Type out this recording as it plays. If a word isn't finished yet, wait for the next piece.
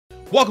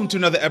Welcome to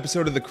another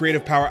episode of the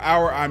Creative Power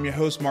Hour. I'm your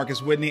host,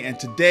 Marcus Whitney, and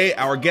today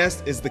our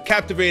guest is the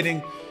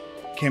captivating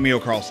Cameo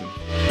Carlson.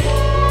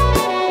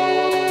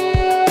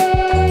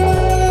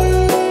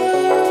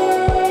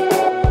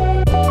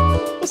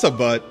 What's up,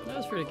 bud? That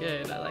was pretty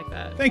good. I like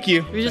that. Thank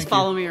you. You just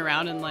follow me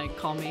around and like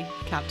call me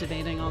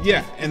captivating all day.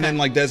 Yeah, and then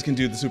like Des can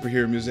do the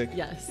superhero music.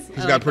 Yes.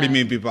 He's got a pretty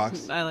mean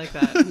beatbox. I like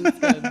that. That's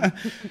good.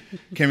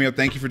 Cameo,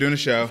 thank you for doing the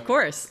show. Of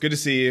course. Good to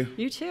see you.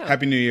 You too.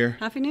 Happy New Year.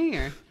 Happy New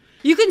Year.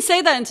 You can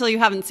say that until you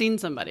haven't seen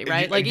somebody,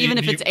 right? Like even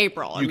if it's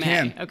April or you May.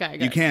 Can. Okay,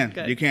 good. You can.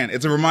 Good. You can.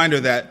 It's a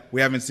reminder that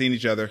we haven't seen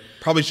each other.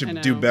 Probably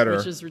should do better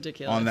which is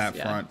ridiculous. on that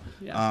Yeah. front.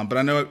 Yeah. But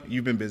I know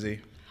you've been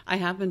busy. I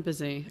have been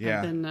busy. Yeah.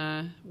 I've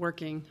been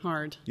working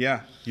hard.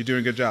 Yeah, you're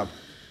doing a good job.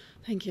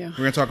 Thank you. We're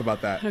going to talk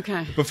about that.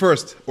 Okay. But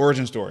first,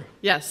 origin story.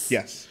 Yes.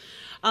 Yes.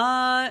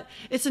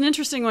 It's an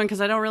interesting one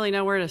because I don't really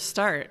know where to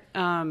start.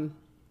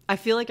 I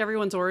feel like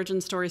everyone's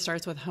origin story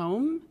starts with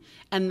home,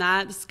 and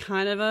that's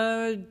kind of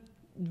a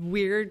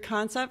weird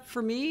concept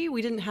for me.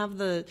 We didn't have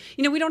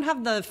we don't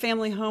have the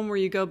family home where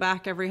you go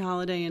back every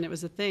holiday and it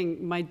was a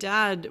thing. My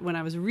dad, when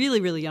I was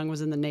really, really young,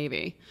 was in the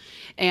Navy,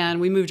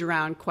 and we moved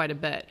around quite a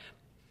bit.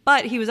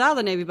 But he was out of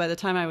the Navy by the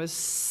time I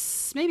was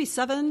maybe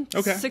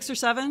 6 or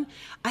 7.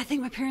 I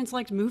think my parents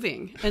liked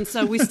moving. And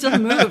so we still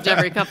moved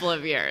every couple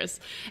of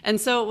years.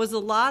 And so it was a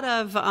lot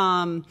of,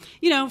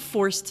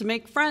 forced to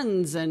make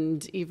friends.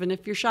 And even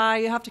if you're shy,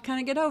 you have to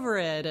kind of get over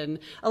it. And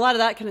a lot of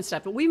that kind of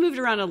stuff. But we moved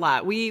around a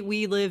lot. We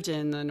lived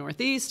in the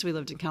Northeast. We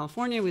lived in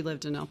California. We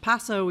lived in El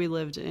Paso. We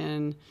lived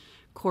in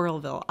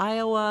Coralville,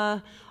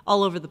 Iowa,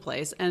 all over the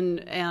place. And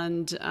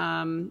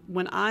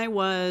when I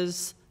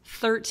was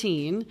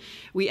 13,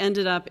 we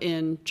ended up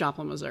in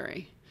Joplin,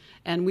 Missouri.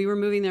 And we were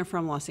moving there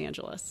from Los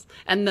Angeles.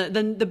 And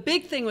the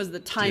big thing was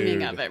the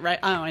timing of it, right?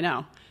 Oh, I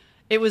know.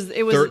 It was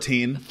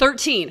 13.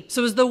 13.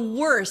 So it was the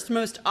worst,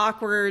 most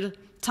awkward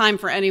time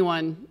for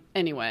anyone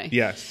anyway.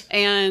 Yes.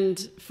 And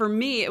for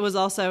me, it was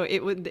also,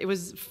 it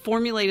was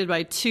formulated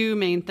by two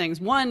main things.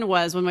 One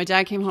was when my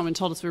dad came home and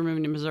told us we were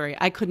moving to Missouri,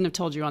 I couldn't have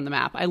told you on the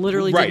map. I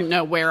literally didn't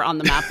know where on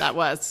the map that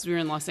was. We were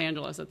in Los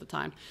Angeles at the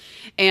time.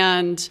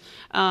 And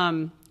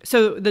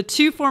so the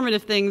two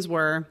formative things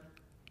were,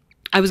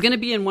 I was going to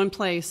be in one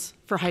place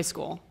for high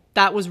school.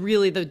 That was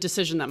really the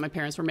decision that my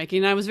parents were making.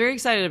 And I was very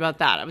excited about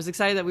that. I was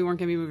excited that we weren't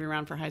going to be moving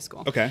around for high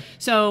school. Okay.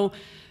 So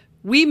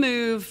we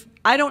move.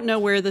 I don't know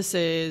where this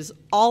is.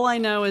 All I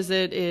know is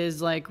it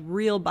is like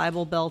real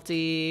Bible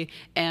Belty.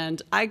 And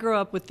I grew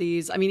up with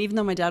these. I mean, even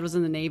though my dad was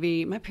in the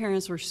Navy, my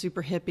parents were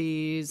super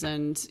hippies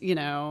and,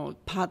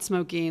 pot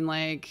smoking,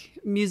 like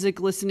music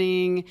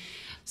listening.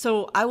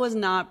 So I was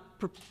not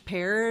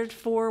prepared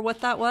for what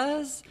that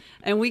was.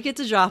 And we get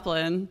to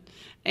Joplin.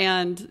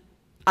 And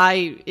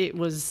it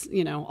was,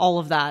 all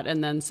of that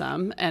and then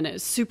some, and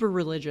it's super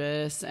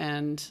religious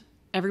and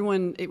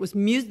everyone,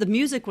 the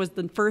music was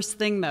the first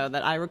thing though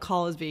that I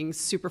recall as being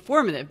super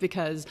formative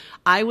because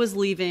I was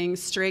leaving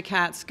Stray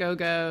Cats,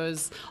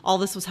 Go-Go's, all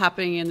this was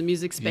happening in the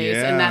music space.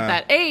 Yeah. And at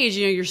that age,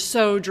 you're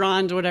so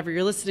drawn to whatever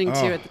you're listening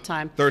to at the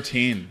time.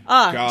 13.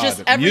 God, just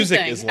everything,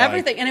 music is like...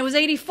 everything. And it was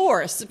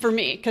 84 for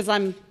me because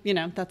I'm,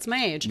 that's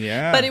my age.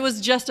 Yeah. But it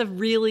was just a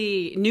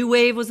really, new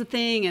wave was a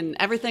thing and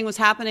everything was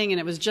happening and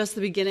it was just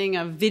the beginning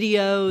of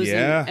videos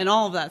and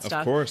all of that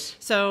stuff. Of course.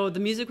 So the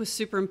music was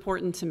super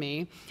important to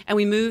me. And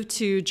we moved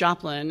to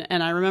Joplin,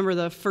 and I remember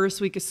the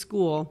first week of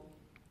school,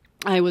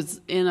 I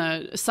was in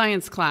a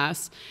science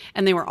class,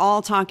 and they were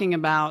all talking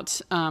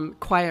about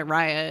Quiet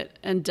Riot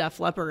and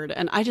Def Leppard,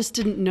 and I just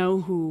didn't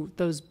know who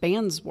those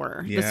bands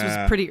were. Yeah. This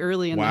was pretty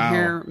early in the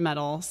hair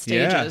metal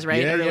stages,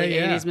 right? Early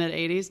 80s, mid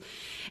 80s.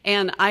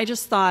 And I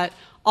just thought,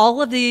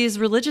 all of these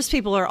religious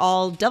people are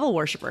all devil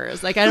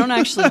worshippers. Like, I don't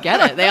actually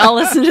get it. They all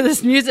listen to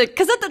this music.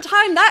 Because at the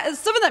time,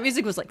 some of that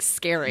music was, like,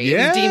 scary.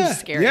 Yeah. It was deemed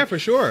scary. Yeah, for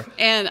sure.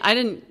 And I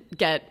didn't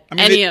get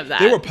any of that.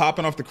 They were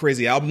popping off the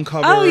crazy album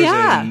covers. Oh,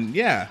 yeah. And,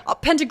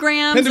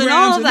 pentagrams and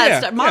all of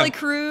that stuff. Motley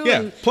Crue. Yeah,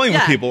 and, playing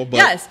with people. But,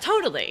 yes,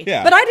 totally.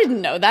 Yeah. But I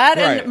didn't know that.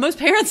 Right. And most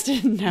parents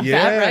didn't know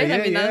that, right? Yeah,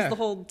 I mean, that was the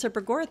whole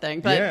Tipper Gore thing.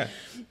 But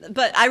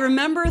I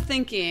remember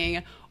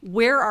thinking,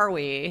 where are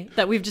we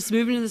that we've just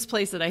moved into this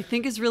place that I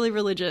think is really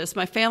religious?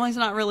 My family's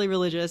not really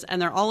religious,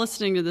 and they're all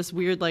listening to this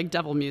weird, like,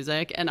 devil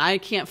music, and I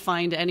can't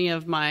find any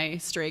of my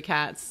Stray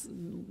Cats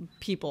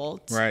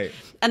people. Right.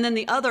 And then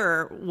the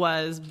other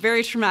was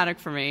very traumatic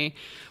for me,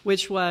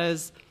 which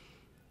was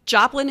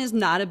Joplin is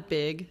not a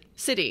big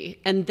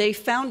city, and they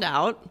found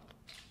out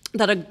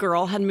that a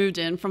girl had moved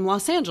in from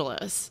Los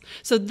Angeles.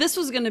 So this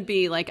was going to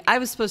be like, I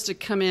was supposed to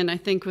come in, I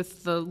think,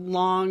 with the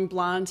long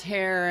blonde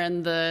hair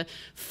and the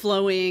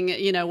flowing,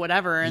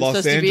 whatever. And Los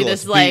supposed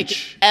Angeles to be this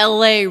beach. like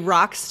LA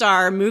rock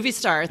star, movie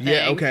star thing.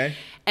 Yeah, okay.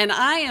 And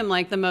I am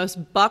like the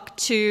most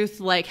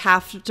buck-tooth, like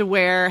have to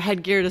wear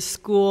headgear to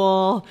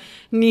school,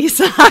 knee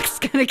socks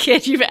kind of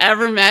kid you've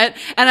ever met.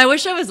 And I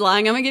wish I was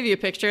lying. I'm going to give you a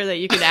picture that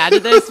you could add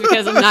to this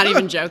because I'm not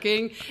even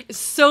joking. It's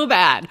so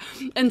bad.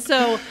 And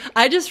so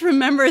I just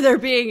remember there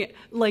being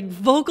like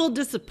vocal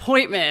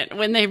disappointment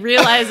when they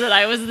realized that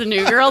I was the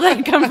new girl that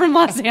had come from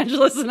Los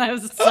Angeles and I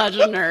was such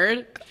a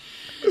nerd.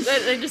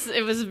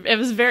 It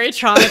was very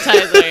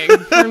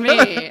traumatizing for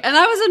me. And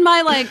I was in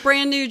my like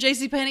brand new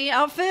JCPenney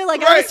outfit.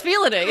 Like I was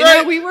feeling it. You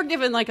know, we were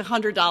given like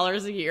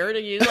 $100 a year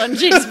to use on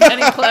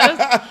JCPenney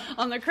clothes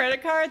on the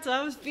credit card. So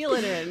I was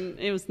feeling it, and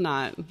it was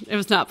not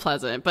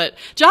pleasant. But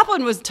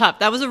Joplin was tough.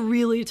 That was a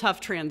really tough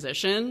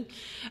transition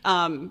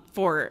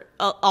for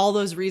all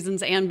those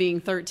reasons, and being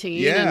 13.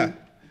 Yeah. And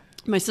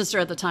my sister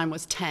at the time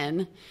was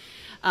 10.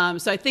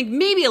 So I think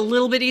maybe a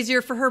little bit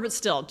easier for her, but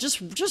still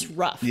just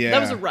rough. Yeah.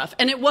 That was a rough.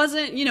 And it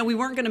wasn't, you know, we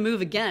weren't going to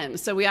move again.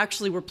 So we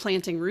actually were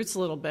planting roots a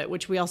little bit,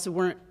 which we also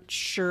weren't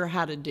sure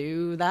how to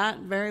do that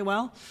very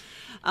well.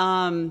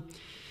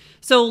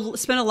 So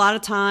spent a lot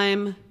of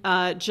time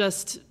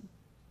just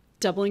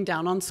doubling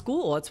down on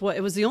school.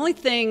 It was the only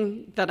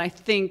thing that I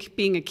think,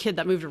 being a kid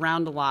that moved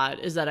around a lot,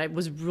 is that I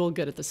was real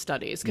good at the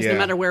studies, because no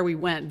matter where we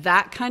went,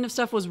 that kind of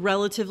stuff was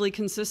relatively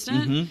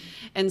consistent.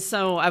 And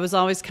so I was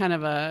always kind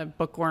of a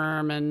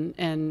bookworm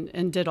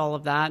and did all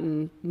of that.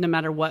 And no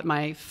matter what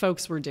my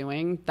folks were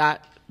doing,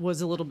 that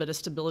was a little bit of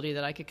stability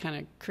that I could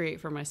kind of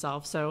create for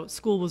myself. So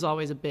school was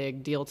always a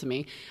big deal to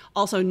me.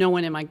 Also, no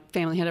one in my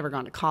family had ever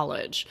gone to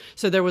college.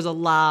 So there was a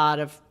lot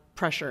of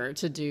pressure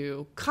to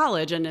do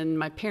college, and then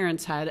my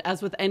parents had,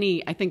 as with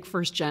any, I think,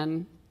 first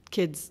gen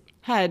kids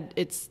had,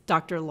 it's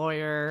doctor,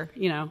 lawyer,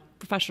 you know,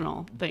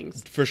 professional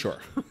things. For sure.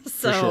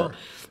 So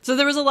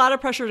there was a lot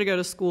of pressure to go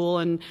to school,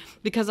 and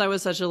because I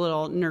was such a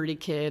little nerdy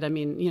kid, I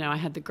mean, you know, I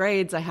had the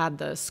grades, I had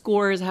the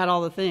scores, I had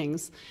all the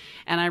things.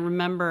 And I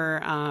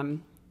remember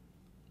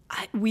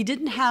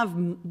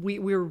we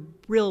were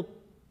real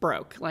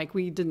broke. Like,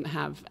 we didn't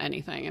have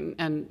anything.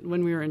 And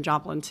when we were in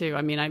Joplin too,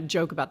 I mean, I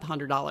joke about the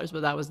 $100,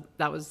 but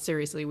that was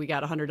seriously, we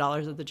got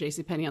 $100 at the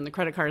JCPenney on the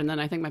credit card, and then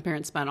I think my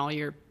parents spent all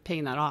year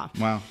paying that off.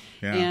 Wow.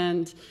 Yeah.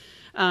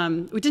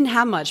 And we didn't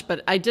have much,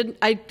 but I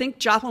think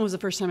Joplin was the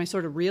first time I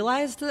sort of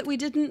realized that we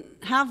didn't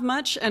have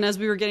much. And as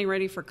we were getting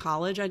ready for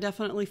college, I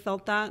definitely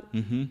felt that.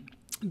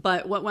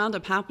 But what wound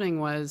up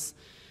happening was,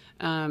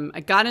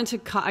 I got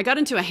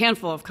into a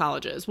handful of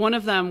colleges. One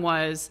of them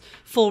was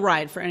full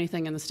ride for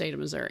anything in the state of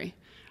Missouri.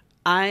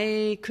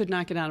 I could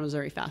not get out of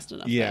Missouri fast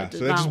enough. Yeah,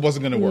 so that just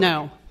wasn't going to work.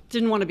 No,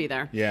 didn't want to be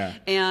there. Yeah.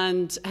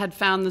 And had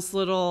found this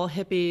little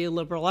hippie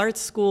liberal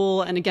arts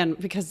school. And again,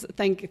 because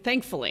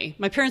thankfully,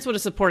 my parents would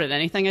have supported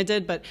anything I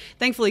did, but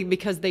thankfully,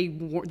 because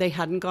they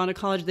hadn't gone to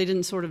college, they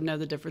didn't sort of know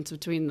the difference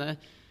between the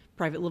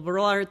private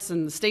liberal arts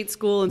and the state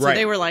school. And so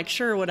they were like,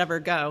 sure, whatever,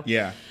 go.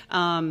 Yeah.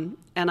 And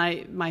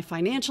my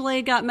financial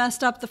aid got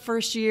messed up the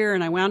first year,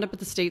 and I wound up at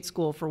the state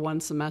school for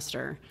one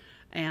semester.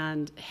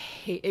 And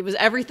it was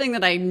everything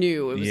that I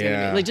knew it was going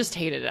to be. I just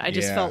hated it. I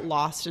just felt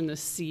lost in this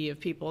sea of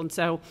people. And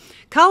so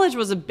college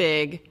was a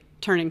big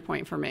turning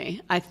point for me.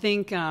 I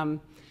think, you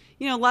know,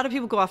 a lot of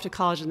people go off to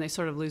college and they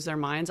sort of lose their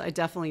minds. I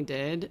definitely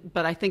did.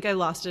 But I think I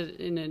lost it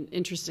in an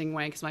interesting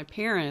way, because my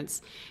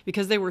parents,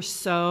 because they were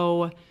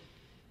so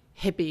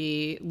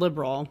hippie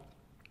liberal,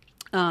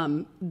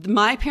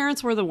 my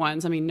parents were the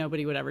ones, I mean,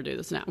 nobody would ever do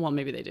this now. Well,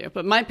 maybe they do.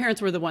 But my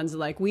parents were the ones that,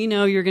 like, we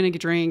know you're going to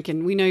drink,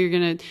 and we know you're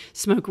going to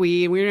smoke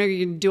weed, and we know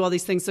you're going to do all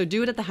these things. So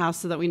do it at the house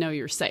so that we know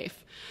you're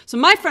safe. So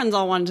my friends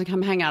all wanted to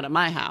come hang out at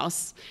my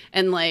house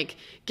and, like,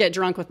 get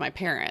drunk with my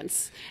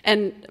parents.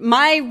 And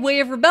my way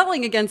of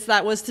rebelling against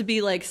that was to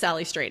be like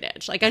Sally Straight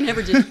Edge. Like, I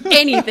never did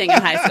anything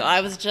in high school.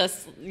 I was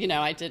just, you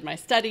know, I did my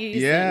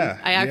studies. Yeah.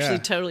 I actually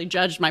totally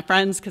judged my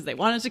friends because they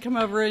wanted to come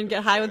over and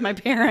get high with my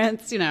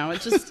parents. You know,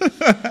 it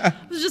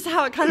was just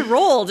how it kind of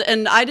rolled.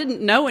 And I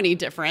didn't know any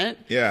different.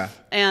 Yeah.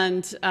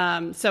 And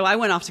so I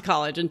went off to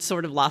college and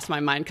sort of lost my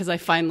mind, because I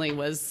finally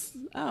was,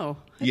 I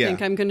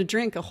think I'm going to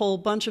drink a whole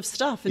bunch of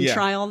stuff and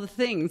try all the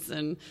things.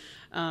 And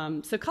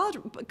so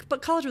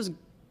college was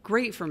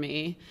great for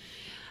me.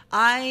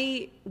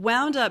 I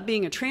wound up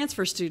being a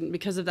transfer student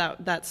because of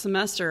that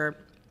semester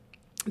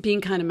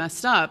being kind of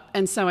messed up.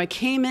 And so I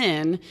came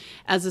in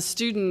as a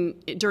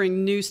student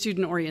during new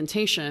student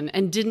orientation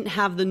and didn't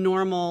have the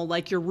normal,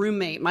 like, your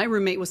roommate. My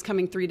roommate was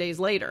coming 3 days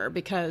later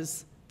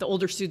because the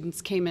older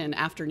students came in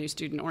after new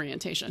student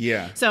orientation.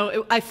 Yeah.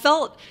 So I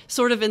felt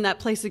sort of in that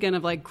place again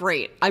of, like,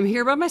 great, I'm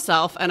here by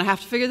myself and I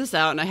have to figure this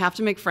out and I have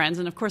to make friends.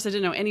 And of course I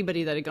didn't know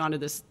anybody that had gone to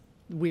this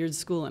weird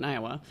school in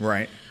Iowa.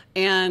 Right.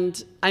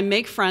 And I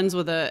make friends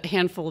with a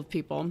handful of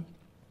people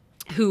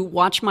who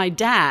watch my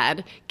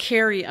dad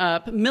carry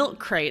up milk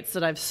crates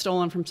that I've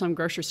stolen from some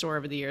grocery store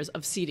over the years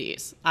of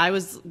CDs. I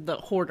was the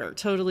hoarder,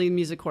 totally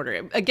music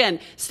hoarder. Again,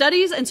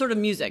 studies and sort of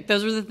music.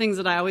 Those were the things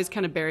that I always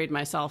kind of buried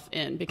myself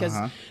in, because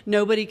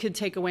nobody could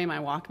take away my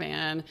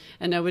Walkman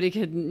and nobody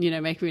could, you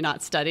know, make me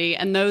not study.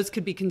 And those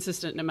could be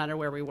consistent no matter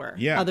where we were,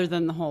 other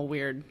than the whole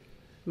weird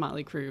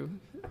Motley Crue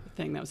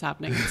thing that was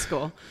happening in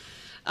school.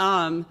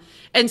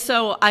 And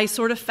so I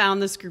sort of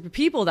found this group of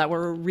people that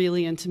were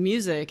really into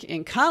music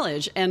in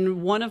college.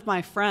 And one of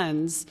my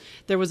friends,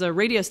 there was a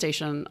radio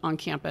station on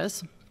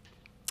campus,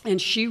 and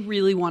she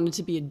really wanted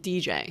to be a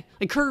DJ.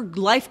 Like, her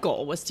life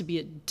goal was to be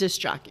a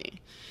disc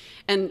jockey.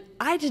 And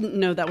I didn't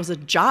know that was a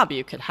job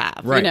you could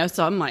have, right. you know?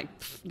 So I'm like,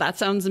 that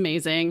sounds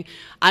amazing.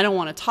 I don't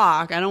want to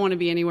talk. I don't want to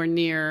be anywhere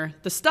near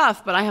the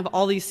stuff, but I have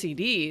all these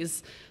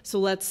CDs. So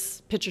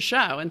let's pitch a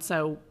show. And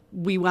so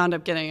we wound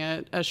up getting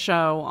a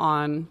show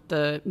on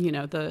the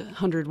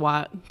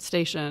 100-watt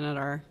station at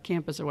our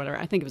campus or whatever.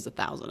 I think it was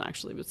 1,000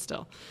 actually, but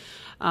still.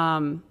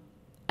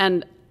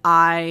 And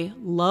I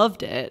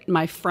loved it.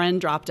 My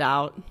friend dropped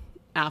out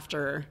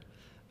after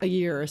a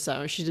year or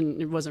so.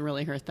 It wasn't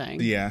really her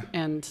thing. Yeah.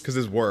 And because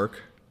it's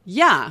work.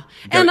 Yeah.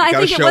 And I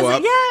think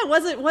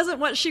it wasn't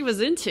what she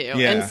was into.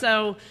 Yeah. And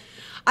so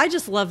I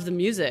just loved the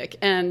music.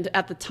 And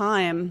at the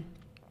time,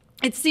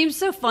 it seems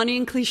so funny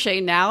and cliche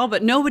now,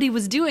 but nobody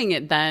was doing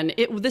it then.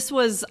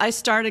 I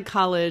started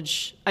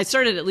college, I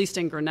started at least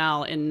in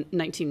Grinnell in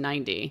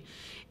 1990.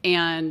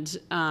 And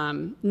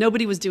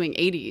nobody was doing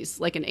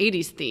 80s, like an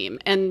 80s theme.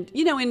 And,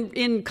 you know,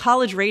 in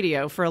college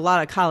radio, for a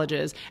lot of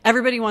colleges,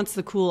 everybody wants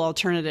the cool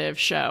alternative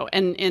show.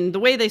 And the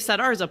way they set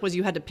ours up was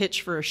you had to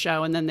pitch for a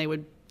show, and then they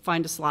would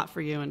find a slot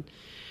for you and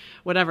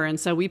whatever. And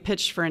so we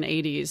pitched for an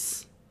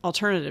 80s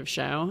alternative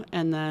show.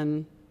 And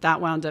then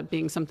that wound up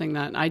being something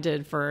that I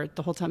did for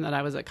the whole time that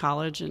I was at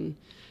college and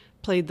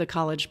played the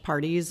college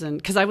parties. And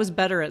because I was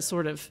better at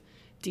sort of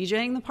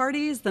DJing the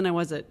parties than I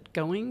was at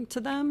going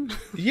to them.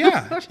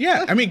 Yeah.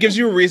 I mean, it gives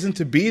you a reason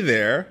to be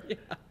there. Yeah.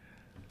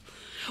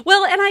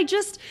 Well, and I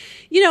just,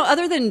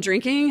 other than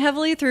drinking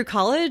heavily through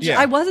college,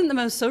 I wasn't the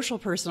most social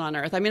person on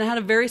earth. I mean, I had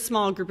a very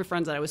small group of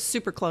friends that I was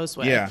super close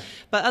with. Yeah.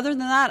 But other than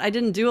that, I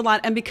didn't do a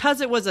lot. And because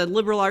it was a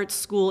liberal arts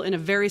school in a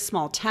very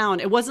small town,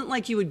 it wasn't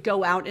like you would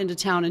go out into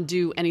town and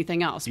do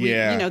anything else.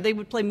 They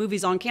would play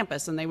movies on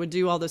campus and they would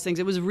do all those things.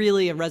 It was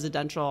really a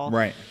residential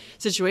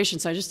situation.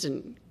 So I just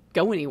didn't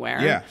go anywhere.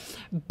 Yeah.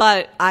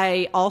 But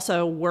I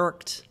also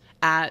worked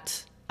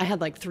I had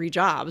like 3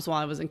 jobs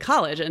while I was in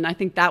college. And I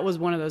think that was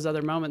one of those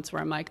other moments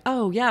where I'm like,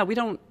 oh yeah, we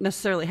don't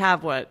necessarily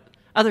have what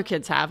other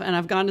kids have. And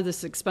I've gone to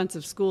this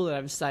expensive school that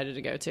I've decided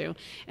to go to.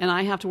 And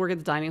I have to work at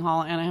the dining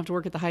hall, and I have to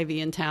work at the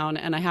Hy-Vee in town,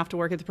 and I have to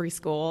work at the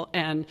preschool.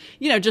 And,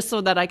 just so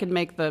that I could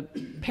make the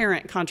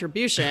parent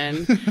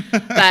contribution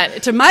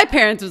that to my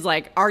parents was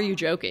like, are you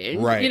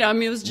joking? Right.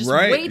 It was just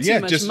way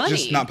too much money.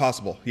 Just not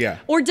possible. Yeah.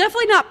 Or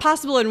definitely not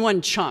possible in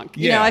one chunk.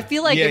 I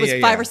feel like it was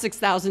 $5,000 or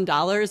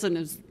 $6,000, and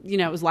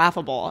it was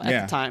laughable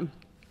at the time.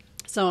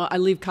 So I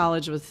leave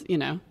college with,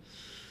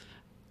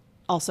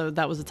 also,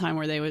 that was a time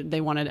where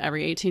they wanted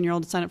every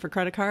 18-year-old to sign up for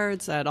credit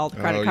cards. I had all the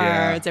credit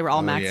cards. They were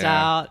all maxed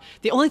out.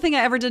 The only thing I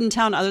ever did in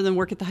town other than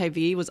work at the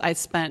Hy-Vee was I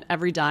spent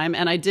every dime.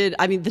 And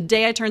the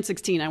day I turned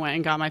 16, I went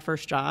and got my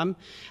first job.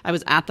 I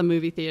was at the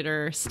movie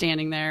theater,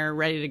 standing there,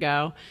 ready to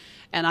go.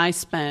 And I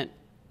spent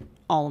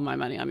all of my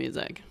money on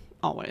music,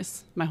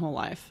 always, my whole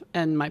life.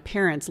 And my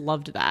parents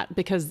loved that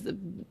because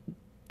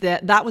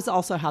that was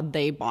also how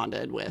they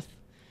bonded with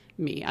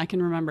me. I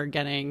can remember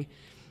getting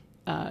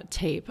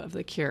tape of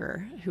The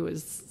Cure, who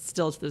is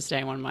still to this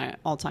day one of my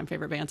all-time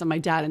favorite bands. And my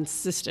dad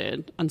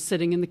insisted on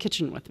sitting in the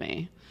kitchen with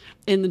me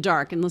in the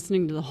dark and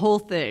listening to the whole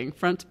thing,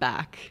 front to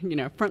back,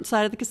 front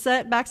side of the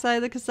cassette, back side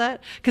of the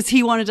cassette, because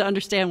he wanted to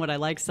understand what I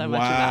liked so much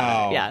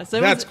about it. Yeah, so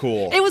that's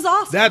cool. It was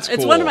awesome. That's cool.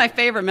 It's one of my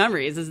favorite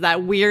memories is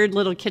that weird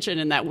little kitchen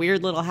in that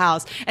weird little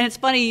house. And it's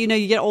funny,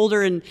 you get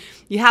older and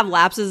you have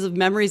lapses of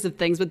memories of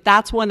things, but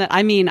that's one that,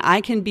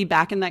 I can be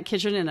back in that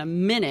kitchen in a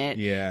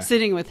minute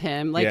sitting with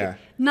him,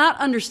 not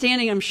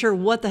understanding, I'm sure,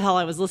 what the hell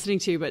I was listening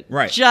to, but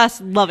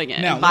just loving it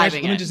and vibing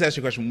it. Let me just ask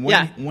you a question.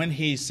 When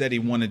he said he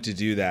wanted to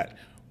do that,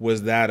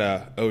 was that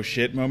a oh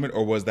shit moment,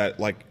 or was that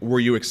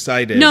were you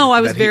excited? No, I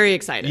was very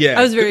excited. Yeah,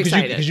 I was very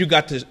excited because you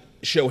got to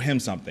show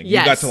him something.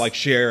 Yes. You got to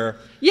share.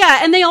 Yeah,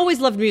 and they always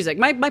loved music.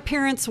 My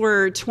parents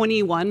were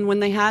 21 when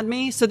they had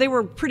me, so they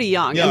were pretty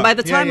young. Yeah. And by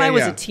the time I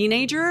was a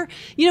teenager,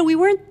 we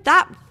weren't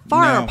that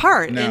far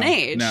apart in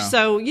age. No.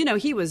 So,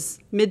 he was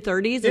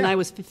mid-30s and I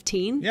was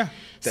 15. Yeah.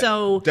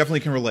 So definitely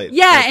can relate.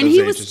 Yeah, and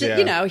he was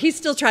still, he's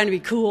still trying to be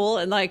cool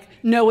and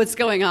know what's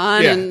going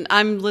on, and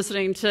I'm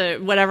listening to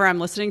whatever I'm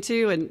listening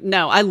to, and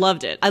no, I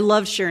loved it. I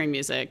loved sharing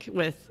music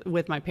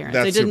with my parents.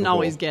 They didn't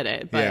always get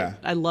it, but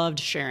I loved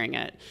sharing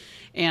it.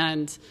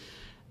 And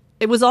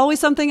it was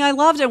always something I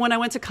loved, and when I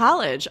went to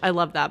college, I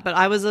loved that. But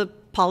I was a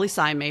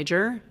poli-sci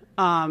major.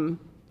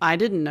 I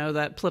didn't know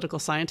that political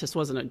scientist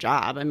wasn't a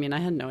job. I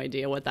had no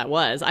idea what that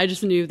was. I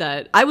just knew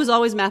that I was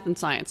always math and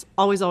science.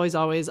 Always, always,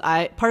 always.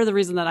 Part of the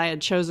reason that I had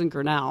chosen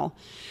Grinnell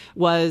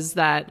was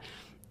that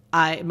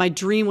my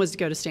dream was to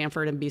go to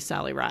Stanford and be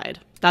Sally Ride.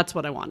 That's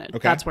what I wanted.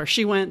 Okay. That's where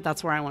she went.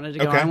 That's where I wanted to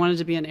go. Okay. I wanted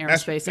to be an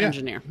aerospace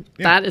engineer.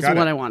 That is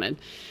what I wanted.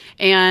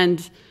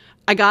 And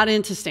I got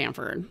into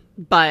Stanford,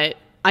 but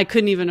I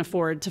couldn't even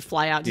afford to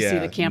fly out to see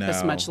the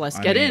campus, much less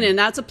get in. And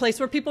that's a place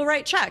where people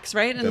write checks,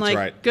 right?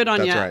 And good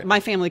on you. Right.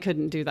 My family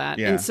couldn't do that.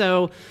 Yeah. And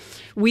so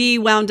we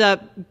wound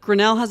up,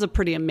 Grinnell has a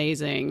pretty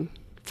amazing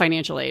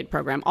financial aid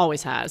program,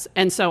 always has.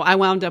 And so I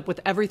wound up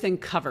with everything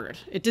covered.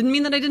 It didn't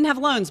mean that I didn't have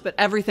loans, but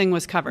everything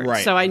was covered.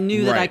 Right. So I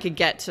knew that I could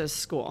get to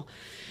school.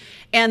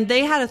 And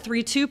they had a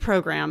 3-2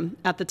 program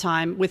at the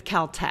time with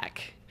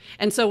Caltech,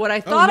 And so what I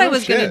thought no I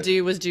was going to shit.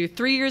 do was do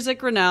 3 years at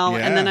Grinnell,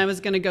 Yeah. and then I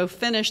was going to go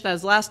finish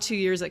those last 2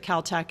 years at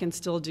Caltech and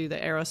still do the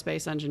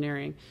aerospace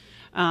engineering.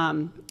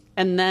 And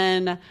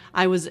then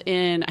I was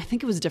in, I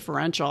think it was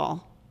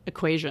differential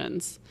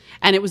equations.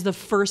 And it was the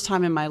first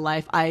time in my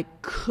life I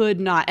could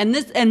not,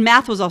 and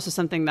math was also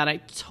something that I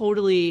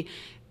totally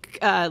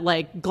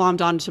like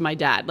glommed onto my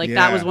dad. Like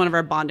that was one of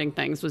our bonding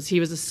things, was he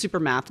was a super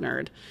math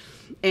nerd.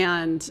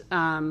 And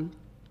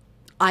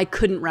I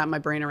couldn't wrap my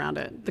brain around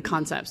it, the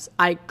concepts.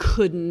 I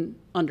couldn't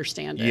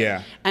understand it.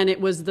 Yeah. And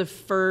it was the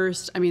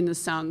first, I mean,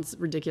 this sounds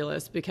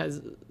ridiculous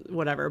because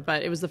whatever,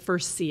 but it was the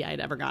first C I'd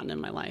ever gotten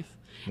in my life.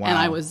 Wow. And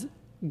I was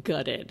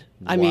gutted.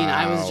 I mean,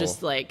 I was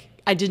just like,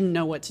 I didn't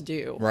know what to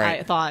do.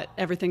 Right. I thought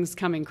everything's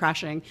coming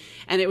crashing.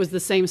 And it was the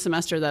same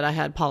semester that I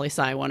had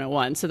Poli-Sci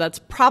 101. So that's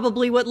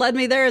probably what led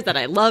me there, is that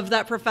I loved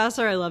that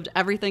professor. I loved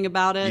everything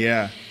about it.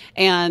 Yeah.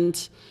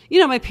 And, you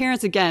know, my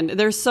parents, again,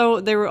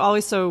 they were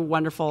always so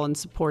wonderful and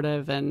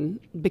supportive. And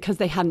because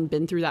they hadn't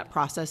been through that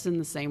process in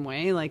the same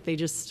way, like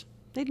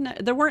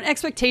there weren't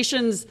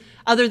expectations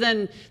other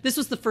than this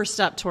was the first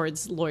step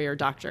towards lawyer,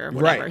 doctor, or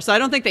whatever. Right. So I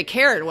don't think they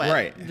cared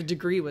what the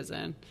degree was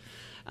in.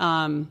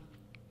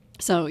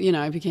 So, you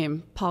know, I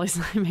became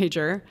poli-sci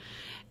major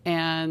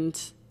and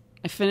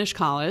I finished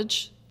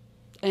college,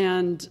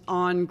 and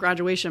on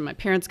graduation, my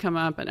parents come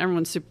up and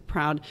everyone's super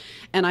proud.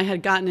 And I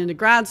had gotten into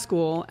grad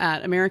school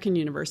at American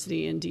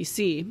University in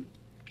DC.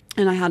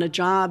 And I had a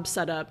job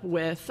set up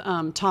with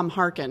Tom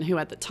Harkin, who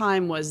at the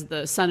time was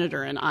the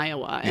senator in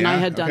Iowa. And I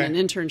had done an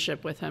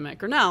internship with him at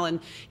Grinnell, and,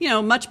 you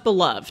know, much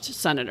beloved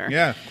senator.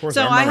 Yeah, of course.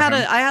 So I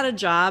had a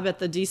job at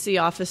the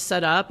DC office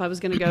set up. I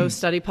was going to go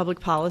study public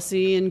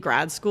policy in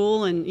grad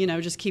school and, you know,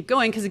 just keep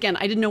going. Because, again,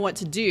 I didn't know what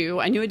to do.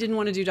 I knew I didn't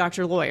want to do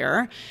doctor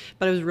lawyer,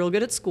 but I was real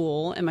good at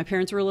school. And my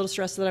parents were a little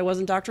stressed that I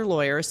wasn't doctor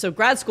lawyer. So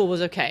grad school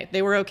was okay.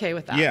 They were okay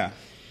with that. Yeah.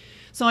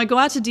 So I go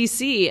out to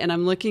DC and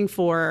I'm looking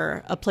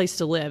for a place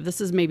to live. This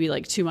is maybe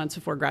like 2 months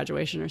before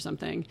graduation or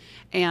something.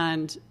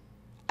 And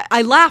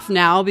I laugh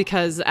now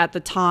because at the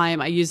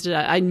time I used it,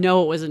 I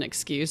know it was an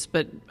excuse,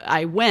 but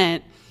I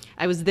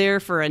was there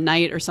for a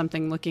night or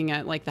something looking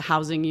at like the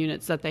housing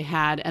units that they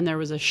had, and there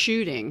was a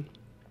shooting.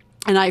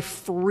 And I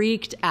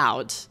freaked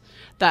out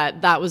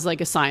that was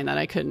like a sign that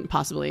I couldn't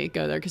possibly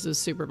go there because it was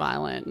super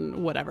violent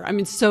and whatever. I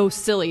mean, so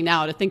silly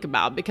now to think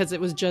about, because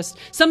it was just,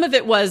 some of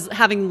it was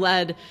having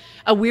led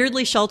a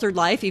weirdly sheltered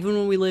life, even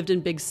when we lived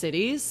in big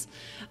cities.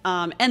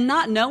 And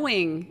not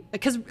knowing,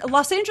 because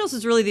Los Angeles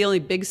is really the only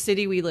big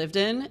city we lived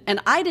in,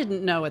 and I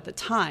didn't know at the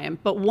time,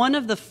 but one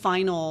of the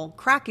final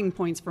cracking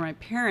points for my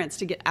parents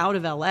to get out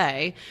of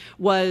LA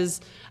was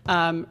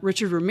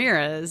Richard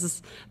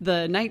Ramirez,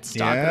 the Night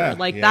Stalker.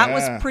 That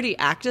was pretty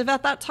active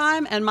at that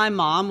time, and my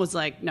mom was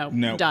like, no.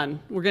 Done.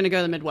 We're going to go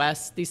to the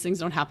Midwest. These things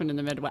don't happen in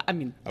the Midwest. I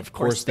mean, of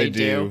course they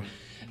do.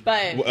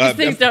 But these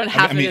things don't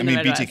happen in the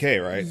Midwest.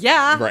 BTK, right?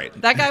 Yeah.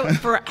 Right. That guy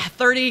for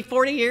 30,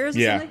 40 years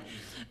or something.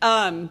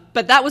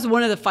 But that was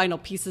one of the final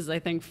pieces, I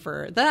think,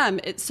 for them.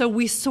 So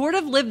we sort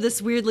of lived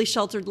this weirdly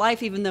sheltered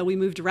life, even though we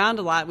moved around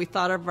a lot. We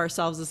thought of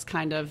ourselves as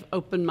kind of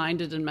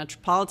open-minded and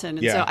metropolitan.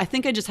 And so I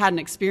think I just had an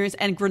experience.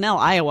 And Grinnell,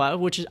 Iowa,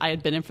 which I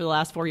had been in for the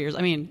last 4 years,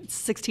 I mean,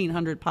 it's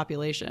 1,600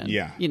 population.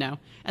 Yeah. You know,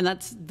 and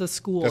that's the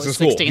school is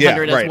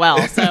 1,600 as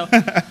well. So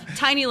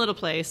tiny little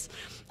place.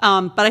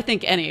 But I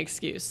think any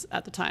excuse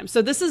at the time.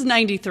 So this is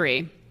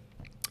 93.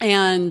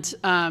 And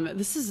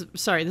this is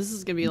going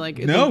to be like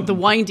the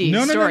windy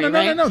story,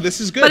 right? No,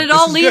 this is good. But it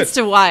all leads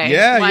to why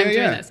I'm doing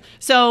this.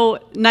 So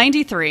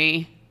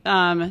 93,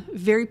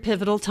 very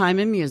pivotal time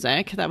in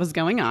music that was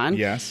going on.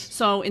 Yes.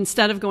 So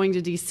instead of going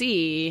to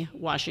D.C.,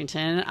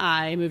 Washington,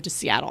 I moved to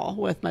Seattle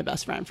with my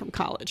best friend from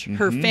college. Mm-hmm.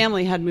 Her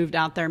family had moved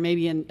out there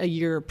maybe a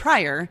year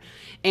prior,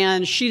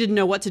 and she didn't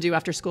know what to do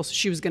after school, so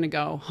she was going to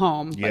go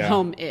home, but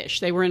home-ish.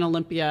 They were in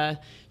Olympia.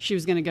 She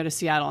was going to go to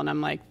Seattle, and I'm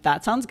like,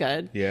 that sounds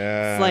good.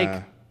 Yeah. It's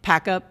like,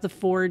 pack up the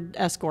Ford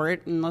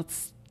Escort and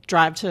let's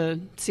drive to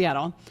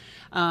Seattle.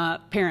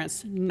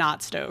 Parents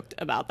not stoked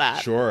about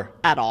that. Sure.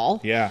 At all.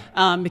 Yeah.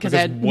 Because I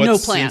had no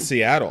plan. In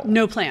Seattle?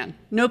 No plan,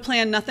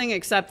 nothing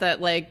except that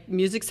like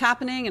music's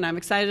happening and I'm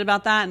excited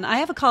about that. And I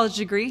have a college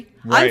degree.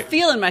 Right. I'm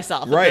feeling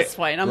myself at this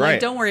point. I'm like,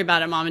 don't worry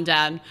about it, Mom and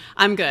Dad.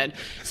 I'm good.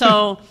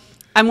 So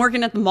I'm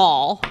working at the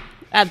mall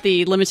at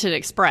the Limited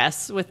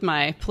Express with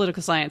my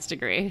political science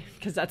degree,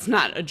 because that's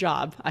not a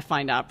job, I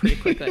find out pretty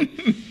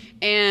quickly.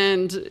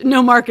 And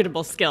no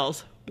marketable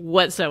skills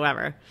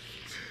whatsoever.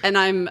 And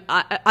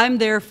I'm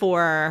there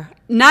for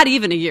not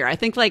even a year, I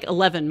think like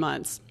 11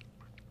 months.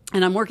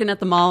 And I'm working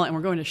at the mall and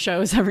we're going to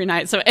shows every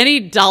night. So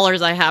any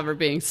dollars I have are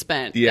being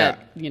spent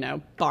at, you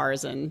know,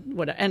 bars and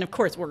whatever. And of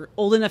course, we're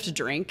old enough to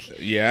drink.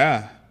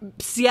 Yeah.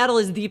 Seattle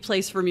is the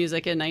place for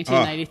music in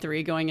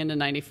 1993 going into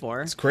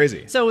 94. It's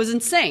crazy. So it was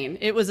insane.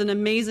 It was an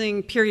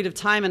amazing period of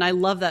time, and I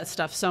love that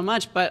stuff so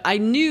much. But I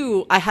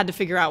knew I had to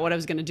figure out what I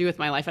was going to do with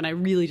my life, and I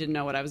really didn't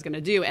know what I was going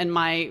to do. And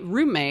my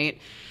roommate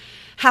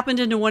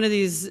happened into one of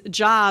these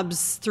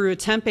jobs through a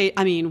temp.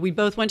 We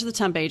both went to the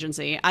temp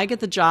agency. I get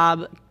the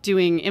job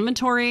doing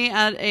inventory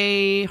at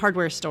a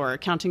hardware store,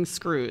 counting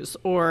screws.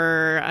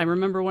 Or I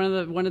remember one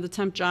of the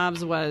temp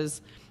jobs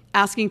was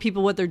asking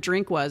people what their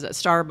drink was at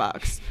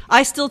Starbucks.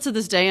 I still to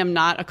this day am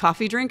not a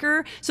coffee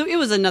drinker, so it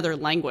was another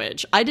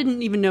language. I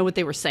didn't even know what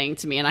they were saying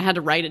to me, and I had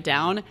to write it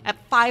down at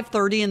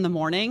 5:30 in the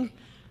morning.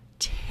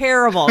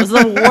 Terrible. It was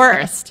the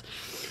worst.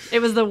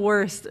 It was the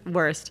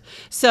worst.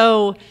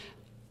 So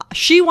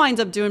she winds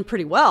up doing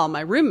pretty well, my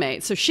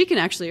roommate, so she can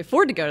actually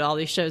afford to go to all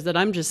these shows that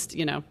I'm just,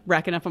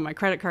 racking up on my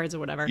credit cards or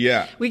whatever.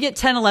 Yeah. We get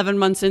 10, 11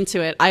 months into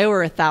it. I owe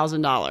her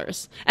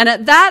 $1,000. And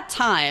at that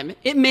time,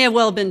 it may have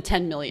well been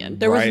 10 million.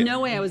 There was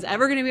no way I was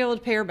ever going to be able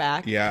to pay her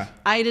back. Yeah.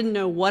 I didn't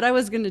know what I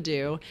was going to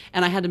do,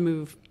 and I had to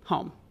move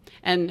home.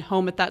 And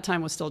home at that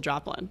time was still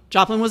Joplin.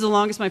 Joplin was the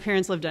longest my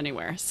parents lived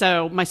anywhere.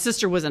 So my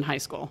sister was in high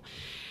school.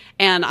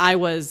 And I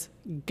was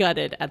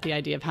gutted at the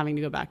idea of having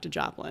to go back to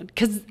Joplin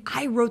because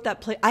I wrote that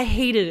play. I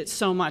hated it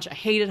so much. I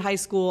hated high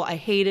school. I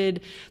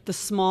hated the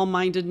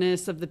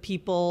small-mindedness of the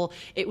people.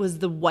 It was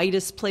the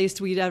whitest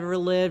place we'd ever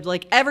lived.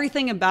 Like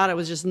everything about it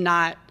was just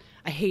not,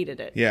 I hated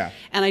it. Yeah.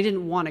 And I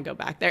didn't want to go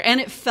back there. And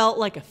it felt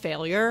like a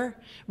failure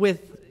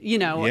with,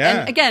 Yeah.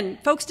 And again,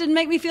 folks didn't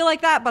make me feel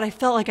like that, but I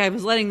felt like I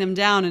was letting them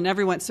down and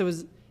everyone. So it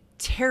was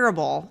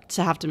terrible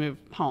to have to move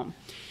home.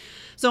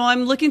 So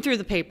I'm looking through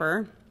the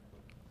paper,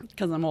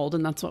 because I'm old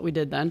and that's what we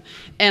did then.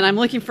 And I'm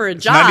looking for a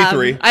job.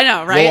 93. I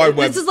know, right?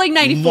 This is like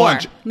 94.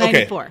 Launch.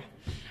 94. Okay.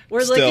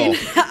 We're Still.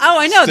 looking. Oh,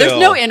 I know. There's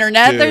no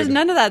internet. Dude. There's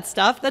none of that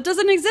stuff. That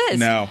doesn't exist.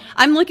 No.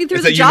 I'm looking through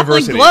It's the at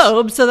Joplin universities.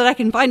 Globe so that I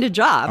can find a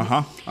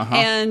job.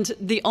 And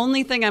the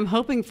only thing I'm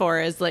hoping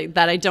for is like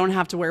that I don't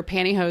have to wear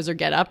pantyhose or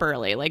get up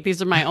early. Like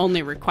these are my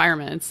only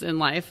requirements in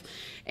life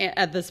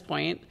at this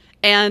point.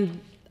 And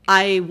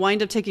I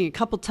wind up taking a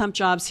couple temp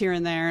jobs here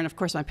and there. And of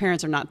course, my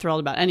parents are not thrilled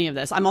about any of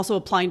this. I'm also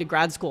applying to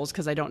grad schools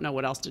because I don't know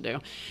what else to do.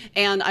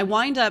 And I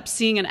wind up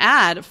seeing an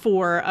ad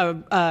for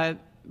a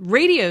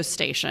radio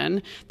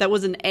station that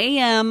was an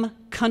AM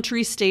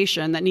country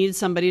station that needed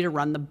somebody to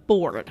run the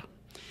board.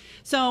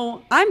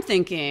 So I'm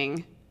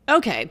thinking,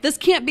 okay, this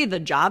can't be the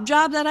job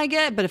that I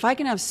get, but if I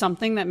can have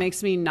something that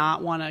makes me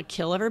not want to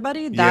kill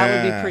everybody,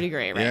 that would be pretty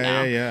great right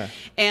now. Yeah.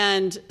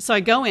 And so I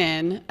go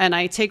in and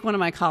I take one of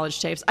my college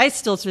tapes. I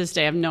still to this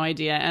day have no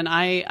idea, and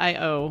I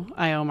owe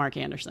Mark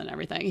Anderson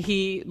everything.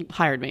 He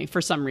hired me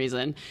for some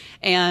reason,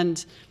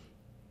 and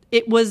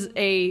it was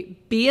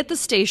be at the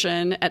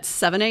station at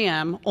 7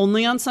 a.m.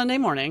 only on Sunday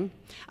morning.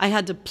 I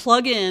had to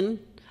plug in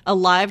a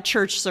live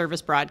church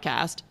service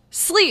broadcast,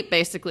 sleep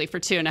basically for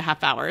 2.5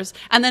 hours,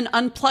 and then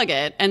unplug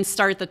it and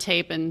start the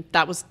tape. And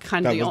that was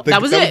kind of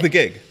that was the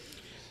gig.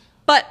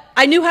 But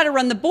I knew how to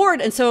run the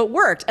board, and so it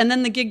worked. And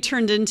then the gig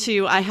turned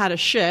into I had a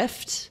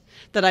shift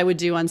that I would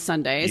do on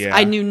Sundays. Yeah.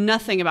 I knew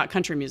nothing about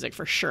country music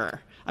for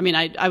sure. I mean,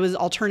 I was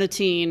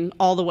alternatine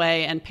all the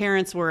way, and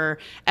parents were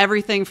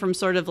everything from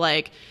sort of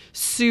like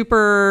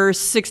super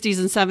 60s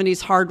and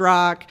 70s hard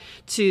rock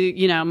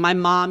to, my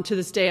mom to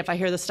this day, if I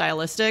hear the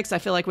Stylistics, I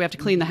feel like we have to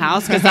clean the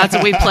house because that's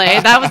what we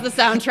played. That was the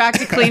soundtrack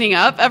to cleaning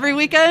up every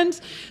weekend.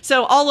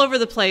 So all over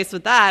the place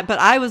with that. But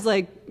I was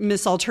like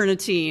Miss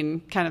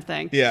Alternatine kind of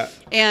thing. Yeah.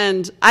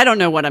 And I don't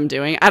know what I'm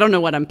doing. I don't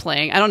know what I'm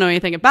playing. I don't know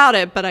anything about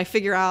it, but I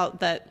figure out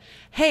that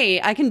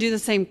hey, I can do the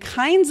same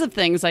kinds of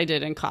things I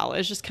did in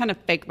college, just kind of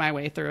fake my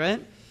way through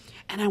it.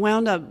 And I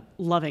wound up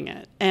loving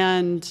it.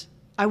 And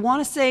I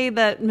want to say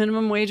that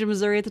minimum wage in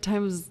Missouri at the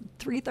time was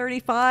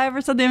 $3.35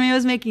 or something. I mean, I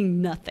was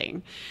making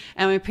nothing.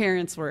 And my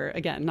parents were,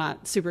 again,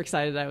 not super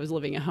excited that I was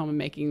living at home and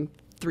making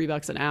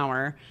 $3 an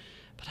hour,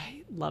 but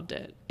I loved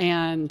it.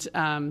 And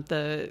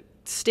the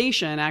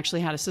station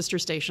actually had a sister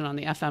station on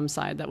the FM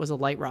side that was a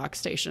light rock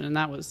station. And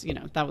that was,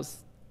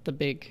 the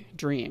big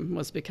dream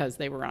was because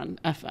they were on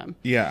FM.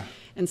 Yeah.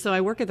 And so I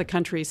work at the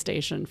country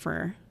station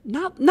for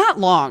not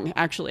long,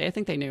 actually. I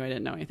think they knew I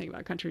didn't know anything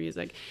about country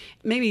music.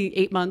 Maybe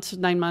 8 months,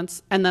 9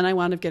 months. And then I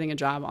wound up getting a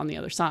job on the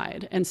other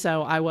side. And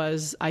so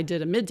I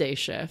did a midday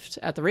shift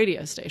at the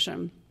radio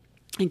station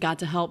and got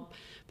to help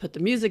put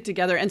the music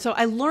together. And so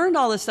I learned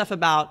all this stuff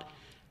about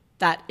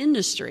that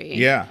industry.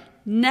 Yeah.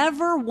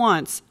 Never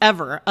once,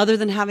 ever, other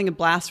than having a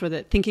blast with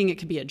it, thinking it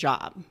could be a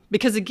job.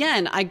 Because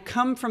again, I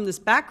come from this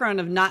background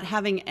of not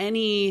having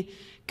any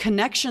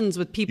connections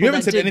with people. You haven't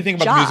that said did anything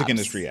about jobs. the music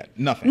industry yet.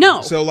 Nothing.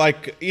 No. So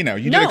you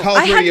did a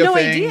college I had radio no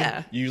thing.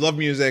 idea. You love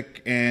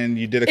music and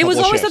you did a couple It was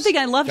of always shifts.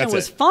 something I loved and That's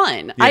was it.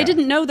 fun. Yeah. I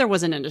didn't know there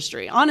was an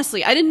industry.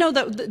 Honestly, I didn't know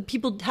that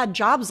people had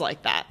jobs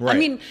like that. Right. I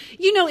mean,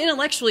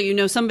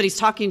 intellectually, somebody's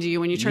talking to you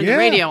when you turn the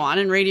radio on,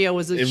 and radio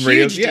was a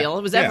huge deal.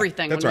 It was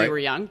everything when we were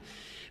young.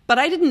 But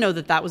I didn't know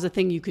that that was a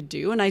thing you could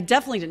do, and I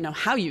definitely didn't know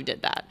how you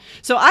did that.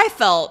 So I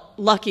felt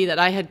lucky that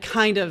I had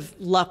kind of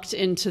lucked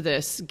into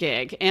this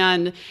gig.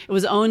 And it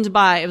was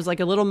like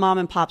a little mom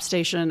and pop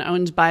station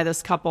owned by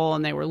this couple,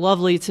 and they were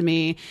lovely to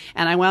me.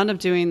 And I wound up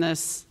doing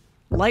this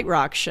light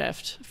rock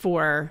shift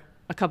for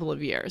a couple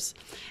of years.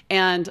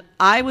 And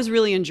I was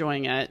really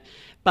enjoying it.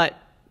 But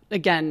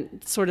again,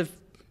 sort of,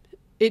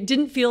 it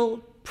didn't feel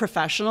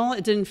professional.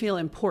 It didn't feel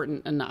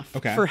important enough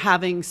for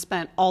having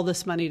spent all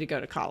this money to go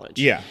to college.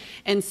 Yeah.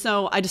 And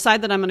so I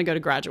decided that I'm going to go to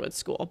graduate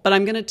school, but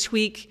I'm going to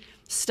tweak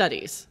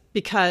studies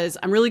because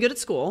I'm really good at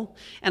school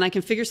and I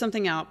can figure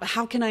something out, but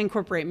how can I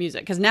incorporate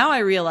music? Because now I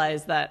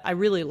realize that I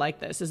really like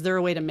this. Is there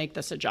a way to make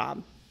this a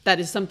job? That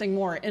is something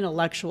more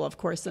intellectual, of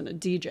course, than a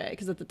DJ.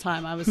 Because at the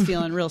time I was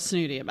feeling real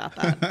snooty about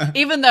that,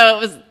 even though it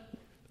was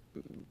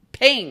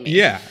paying me.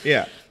 Yeah,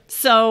 yeah.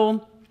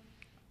 So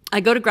I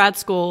go to grad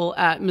school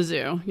at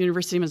Mizzou,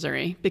 University of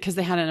Missouri, because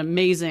they had an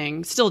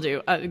amazing, still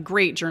do, a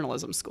great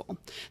journalism school.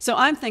 So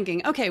I'm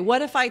thinking, okay,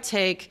 what if I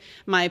take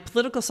my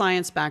political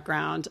science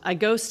background, I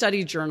go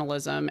study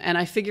journalism, and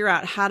I figure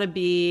out how to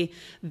be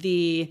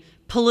the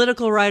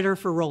political writer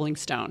for Rolling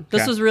Stone.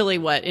 This was really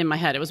what, in my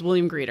head, it was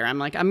William Greeter. I'm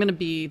like, I'm going to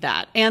be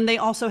that. And they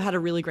also had a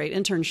really great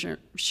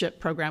internship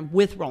program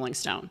with Rolling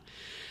Stone.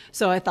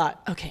 So I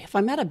thought, okay, if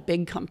I'm at a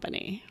big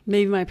company,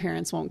 maybe my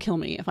parents won't kill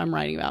me if I'm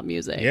writing about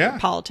music or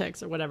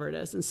politics or whatever it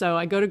is. And so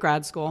I go to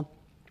grad school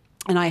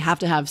and I have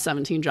to have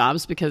 17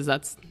 jobs because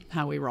that's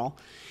how we roll,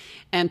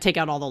 and take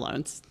out all the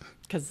loans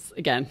because,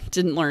 again,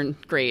 didn't learn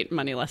great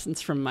money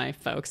lessons from my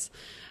folks.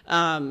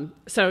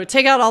 So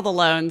take out all the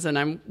loans, and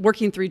I'm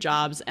working 3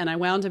 jobs, and I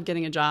wound up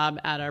getting a job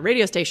at a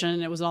radio station,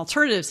 and it was an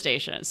alternative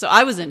station. So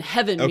I was in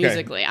heaven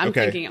musically. I'm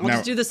thinking, I'll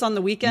just do this on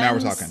the weekends. Now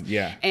we're talking,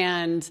 yeah.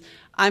 And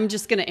I'm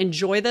just going to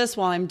enjoy this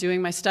while I'm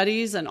doing my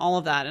studies and all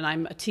of that. And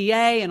I'm a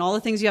TA and all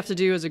the things you have to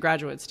do as a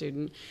graduate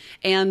student.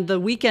 And the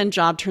weekend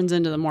job turns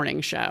into the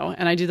morning show.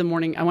 And I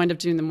wind up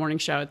doing the morning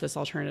show at this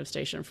alternative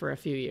station for a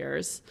few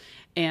years.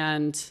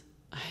 And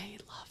I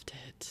loved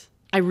it.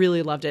 I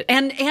really loved it.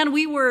 And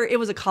it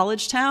was a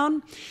college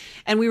town,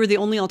 and we were the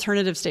only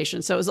alternative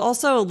station. So it was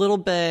also a little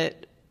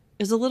bit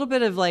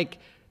of like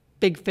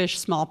big fish,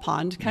 small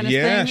pond kind of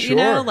thing, you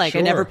know, like I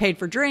never paid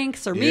for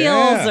drinks or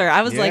meals, or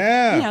I was like,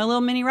 you know, a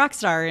little mini rock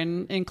star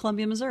in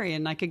Columbia, Missouri,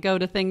 and I could go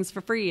to things for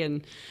free.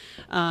 And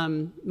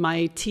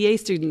my TA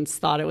students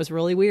thought it was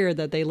really weird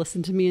that they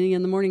listened to me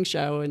in the morning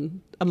show, and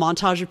a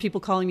montage of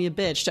people calling me a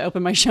bitch to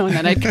open my show, and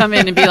then I'd come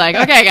in and be like,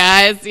 okay,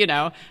 guys, you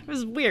know, it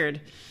was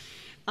weird.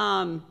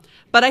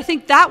 But I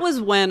think that was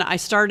when I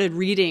started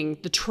reading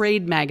the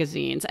trade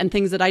magazines and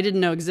things that I didn't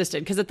know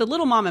existed. Because at the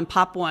little mom and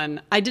pop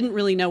one, I didn't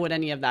really know what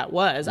any of that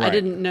was. Right. I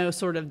didn't know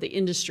sort of the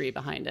industry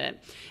behind it.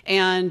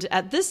 And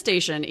at this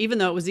station, even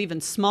though it was even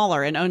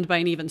smaller and owned by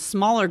an even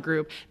smaller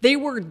group, they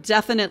were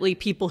definitely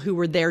people who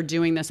were there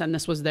doing this, and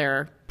this was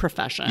their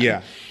profession.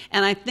 Yeah.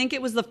 And I think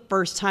it was the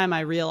first time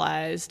I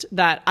realized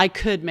that I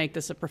could make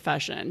this a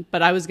profession,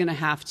 but I was going to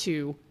have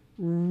to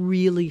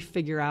really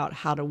figure out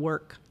how to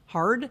work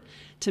hard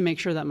to make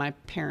sure that my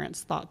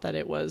parents thought that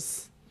it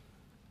was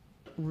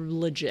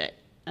legit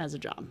as a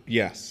job.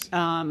 Yes.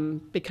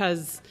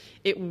 Because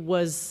it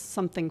was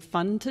something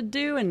fun to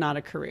do and not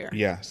a career.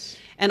 Yes.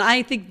 And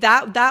I think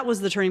that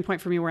was the turning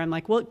point for me, where I'm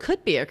like, well, it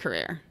could be a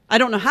career. I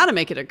don't know how to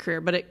make it a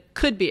career, but it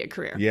could be a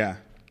career. Yeah.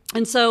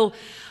 And so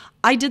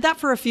I did that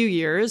for a few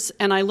years,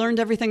 and I learned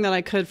everything that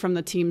I could from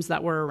the teams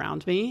that were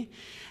around me.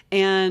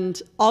 And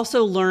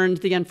also learned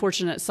the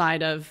unfortunate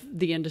side of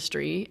the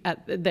industry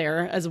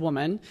there as a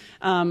woman,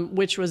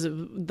 which was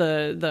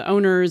the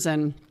owners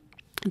and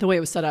the way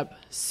it was set up,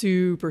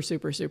 super,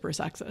 super, super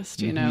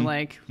sexist. You know,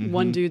 like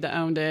one dude that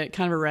owned it,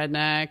 kind of a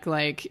redneck,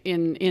 like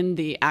in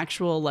the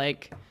actual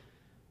like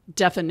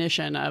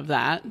definition of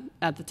that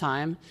at the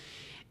time.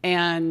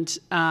 And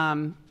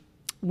I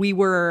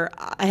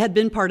had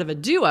been part of a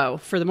duo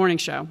for the morning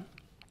show,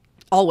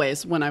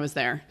 always when I was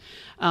there.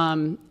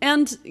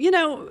 And, you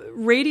know,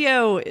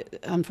 radio,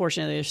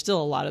 unfortunately, there's still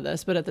a lot of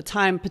this, but at the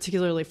time,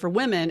 particularly for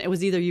women, it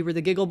was either you were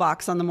the giggle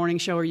box on the morning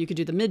show or you could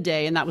do the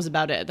midday, and that was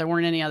about it. There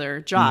weren't any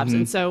other jobs.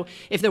 And so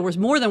if there was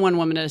more than one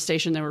woman at a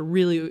station, they were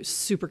really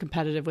super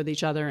competitive with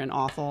each other and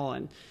awful.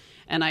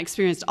 And I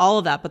experienced all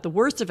of that. But the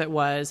worst of it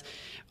was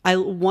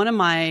one of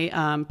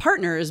my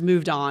partners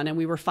moved on, and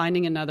we were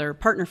finding another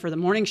partner for the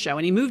morning show.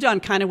 And he moved on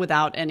kind of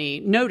without any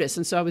notice.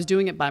 And so I was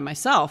doing it by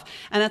myself.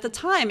 And at the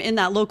time, in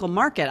that local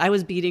market, I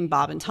was beating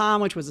Bob and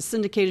Tom, which was a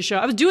syndicated show.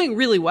 I was doing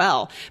really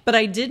well, but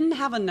I didn't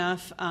have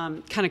enough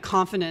kind of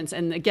confidence.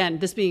 And again,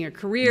 this being a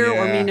career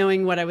or me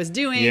knowing what I was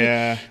doing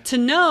to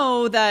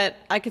know that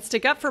I could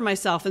stick up for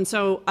myself. And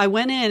so I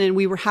went in, and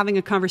we were having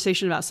a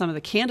conversation about some of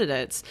the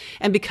candidates.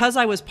 And because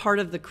I was part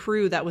of the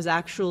crew that was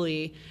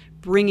actually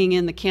bringing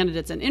in the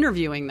candidates and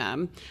interviewing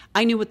them,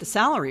 I knew what the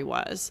salary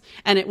was,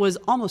 and it was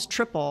almost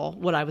triple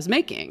what I was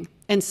making.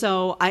 And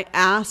so I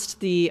asked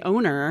the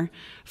owner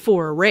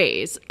for a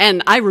raise,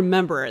 and I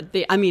remember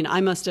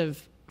I must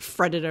have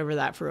fretted over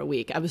that for a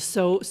week. I was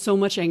so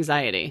much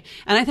anxiety,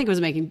 and I think I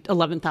was making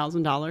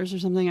 $11,000 or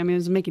something. I mean, I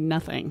was making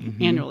nothing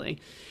annually.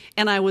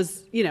 And I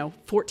was,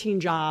 14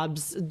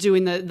 jobs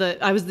doing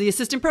I was the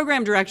assistant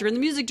program director and the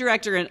music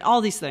director and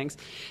all these things.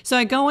 So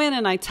I go in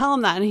and I tell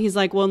him that, and he's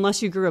like, well,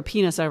 unless you grew a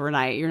penis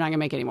overnight, you're not gonna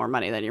make any more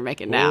money than you're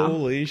making now.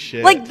 Holy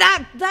shit. Like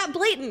that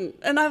blatant.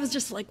 And I was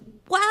just like,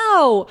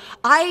 wow.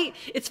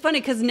 It's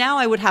funny because now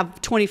I would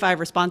have 25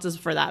 responses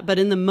for that. But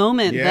in the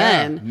moment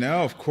then.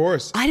 No, of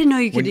course. I didn't know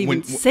you could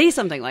even say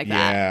something like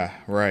that. Yeah,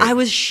 right. I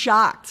was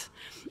shocked.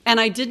 And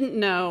I didn't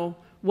know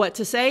what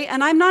to say.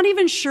 And I'm not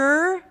even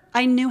sure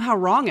I knew how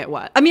wrong it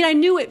was. I mean, I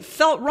knew it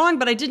felt wrong,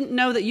 but I didn't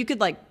know that you could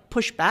like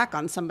push back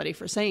on somebody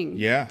for saying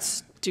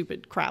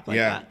stupid crap like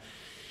that.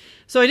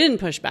 So I didn't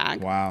push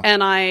back. Wow.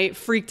 And I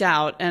freaked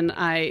out and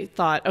I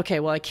thought, okay,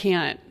 well, I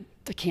can't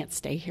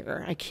stay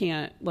here. I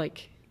can't,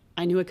 like,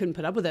 I knew I couldn't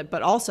put up with it.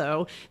 But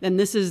also, and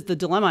this is the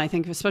dilemma, I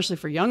think, especially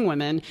for young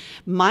women,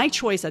 my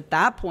choice at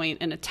that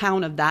point in a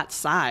town of that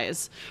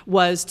size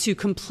was to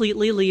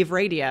completely leave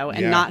radio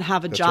and not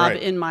have a job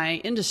in my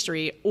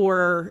industry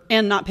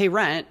and not pay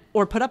rent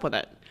or put up with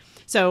it.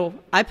 So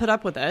I put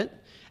up with it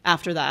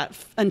after that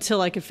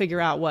until I could figure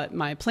out what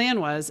my plan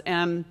was.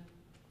 And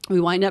we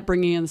wind up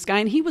bringing in this guy,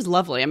 and he was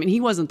lovely. I mean, he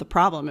wasn't the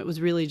problem. It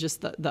was really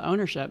just the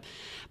ownership.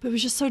 But it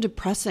was just so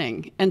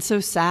depressing and so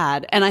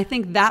sad. And I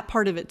think that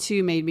part of it,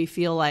 too, made me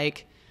feel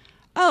like,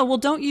 oh, well,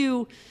 don't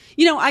you...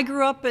 You know, I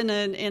grew up with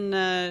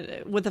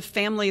a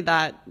family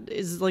that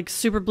is, like,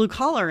 super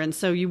blue-collar. And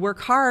so you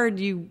work hard,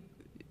 you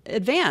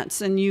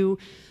advance, and you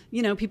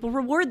know, people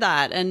reward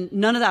that. And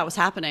none of that was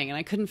happening. And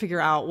I couldn't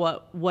figure out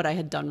what I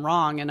had done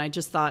wrong. And I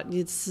just thought,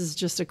 this is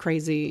just a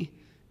crazy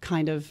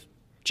kind of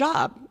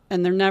job.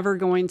 And they're never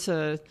going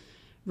to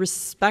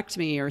respect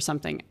me or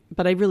something.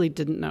 But I really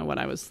didn't know what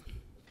I was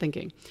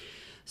thinking.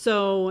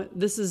 So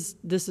this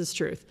is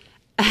truth.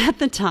 At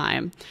the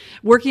time,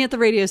 working at the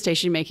radio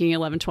station, making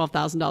 $11,000,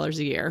 $12,000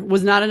 a year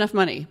was not enough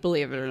money,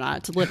 believe it or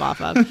not, to live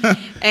off of.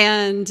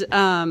 And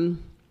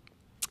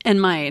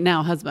my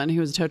now husband,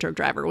 who was a tow truck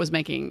driver, was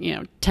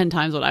making, 10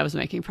 times what I was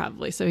making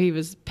probably. So he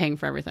was paying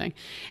for everything.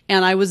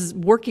 And I was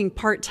working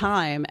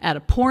part-time at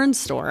a porn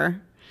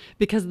store,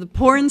 because the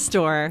porn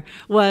store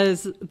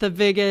was the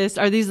biggest.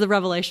 Are these the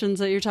revelations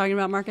that you're talking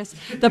about, Marcus?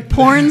 The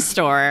porn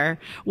store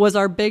was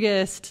our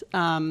biggest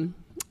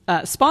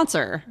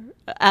sponsor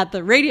at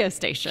the radio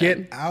station.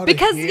 Get out of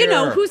because,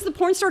 here. Who's the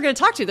porn store going to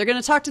talk to? They're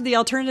going to talk to the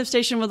alternative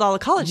station with all the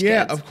college kids.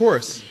 Yeah, of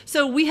course.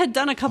 So we had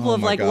done a couple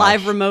of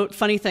live remote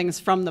funny things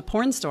from the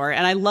porn store,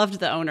 and I loved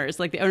the owners.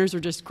 Like, the owners were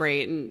just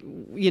great,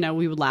 and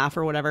we would laugh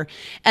or whatever.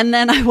 And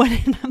then I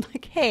went in, I'm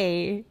like,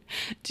 hey,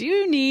 do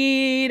you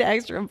need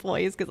extra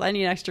employees? Because I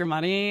need extra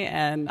money,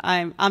 and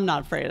I'm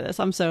not afraid of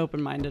this. I'm so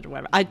open-minded or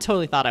whatever. I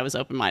totally thought I was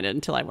open-minded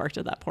until I worked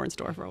at that porn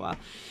store for a while.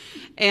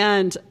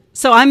 And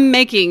so I'm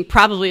making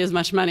probably as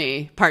much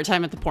money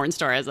part-time at the porn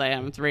store as I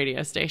am at the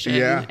radio station.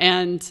 Yeah.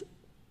 And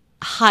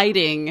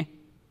hiding,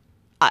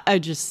 I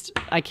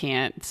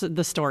can't.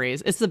 The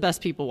stories. It's the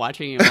best people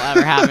watching you will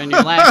ever have in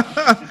your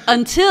life.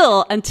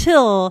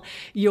 Until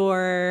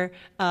your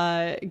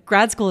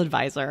grad school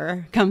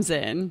advisor comes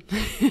in.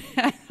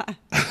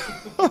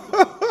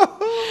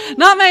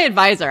 Not my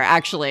advisor,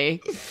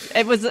 actually.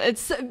 It was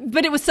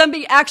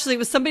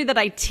somebody that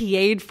I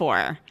TA'd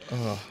for.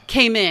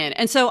 Came in.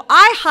 And so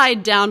I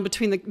hide down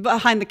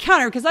behind the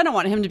counter because I don't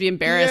want him to be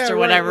embarrassed or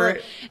whatever.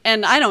 Right.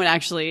 And I don't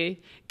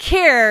actually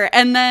care.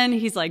 And then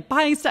he's like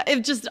buying stuff.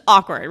 It's just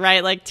awkward,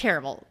 right? Like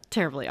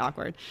terribly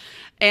awkward.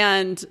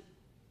 And,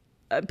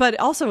 but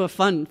also a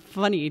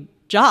funny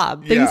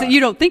job. Things that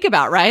you don't think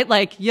about, right?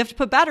 Like, you have to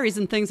put batteries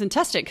in things and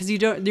test it because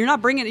you're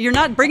not bringing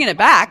it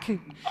back.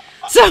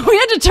 So we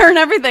had to turn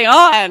everything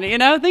on,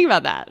 think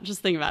about that.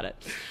 Just think about it.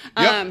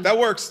 Yep, that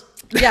works.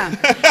 Yeah.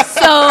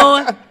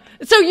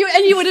 So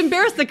you would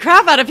embarrass the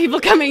crap out of people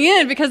coming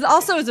in, because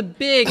also it's a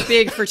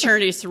big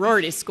fraternity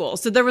sorority school.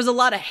 So there was a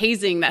lot of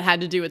hazing that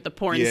had to do with the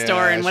porn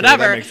store and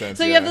whatever. That makes sense,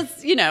 so you have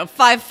this,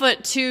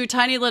 5'2"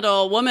 tiny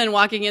little woman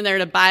walking in there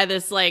to buy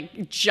this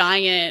like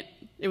giant.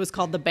 It was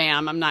called the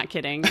BAM. I'm not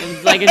kidding. It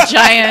was like a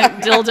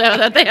giant dildo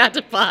that they had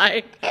to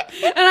buy.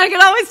 And I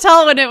could always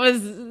tell when it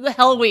was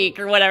Hell Week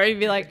or whatever. You'd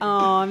be like,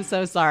 oh, I'm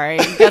so sorry.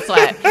 Guess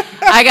what?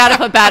 I got to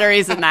put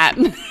batteries in that.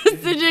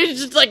 So you're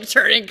just like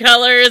turning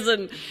colors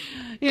and,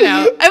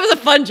 it was a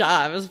fun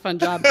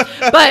job.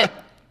 But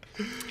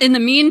in the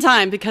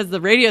meantime, because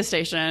the radio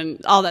station,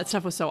 all that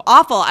stuff was so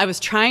awful, I was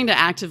trying to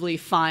actively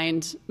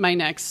find my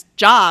next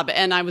job.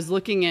 And I was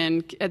looking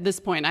at this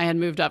point, I had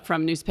moved up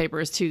from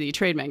newspapers to the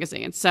trade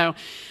magazines. So,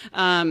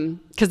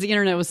 because the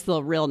internet was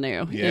still real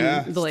new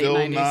in the late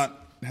 90s. Still not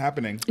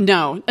happening.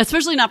 No,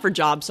 especially not for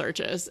job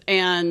searches.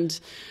 And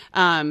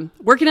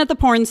working at the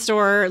porn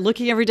store,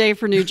 looking every day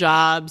for new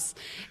jobs,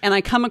 and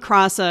I come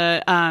across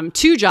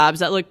two jobs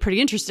that look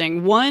pretty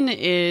interesting. One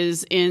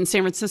is in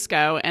San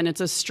Francisco, and it's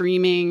a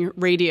streaming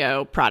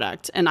radio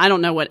product. And I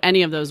don't know what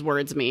any of those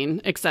words mean,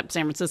 except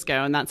San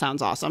Francisco, and that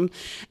sounds awesome.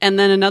 And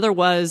then another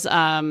was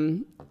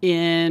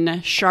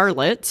in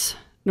Charlotte,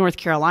 North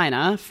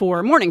Carolina, for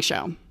a morning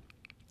show.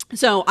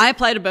 So I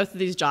applied to both of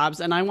these jobs,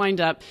 and I wind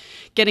up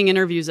getting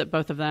interviews at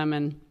both of them.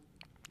 And,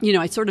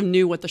 I sort of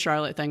knew what the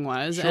Charlotte thing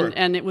was. Sure.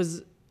 And it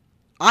was,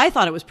 I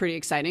thought it was pretty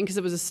exciting because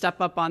it was a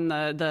step up on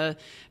the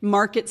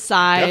market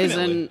size.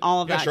 Definitely. And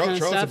all of that kind of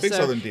stuff. Charlotte's a big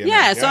Southern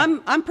DNA.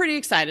 So I'm pretty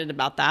excited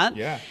about that.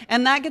 Yeah.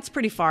 And that gets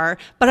pretty far.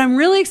 But I'm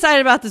really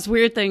excited about this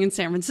weird thing in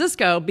San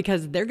Francisco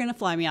because they're going to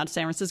fly me out to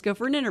San Francisco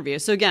for an interview.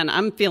 So again,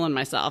 I'm feeling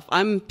myself.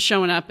 I'm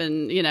showing up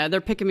and,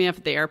 they're picking me up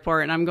at the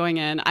airport and I'm going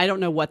in. I don't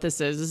know what this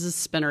is. This is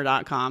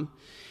spinner.com.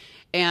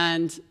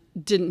 And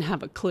didn't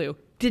have a clue.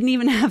 didn't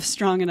even have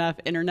strong enough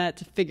internet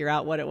to figure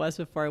out what it was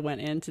before I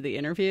went into the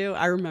interview.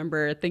 I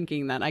remember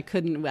thinking that I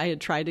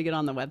had tried to get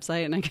on the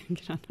website and I couldn't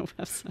get on the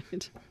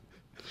website.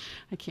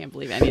 I can't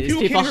believe any of these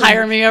people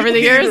hire me over the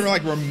years. Even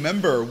like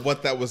remember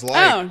what that was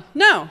like. Oh,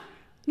 no.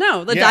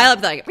 The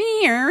dial-up, like,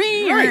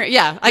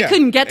 I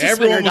couldn't get to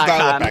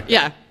spinner.com.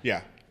 Yeah.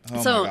 Yeah. Oh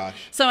my gosh.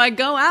 So I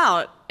go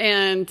out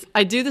and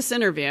I do this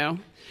interview.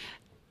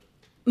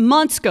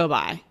 Months go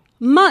by.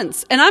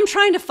 Months. And I'm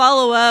trying to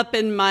follow up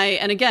and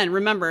again,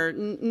 remember,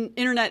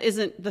 internet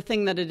isn't the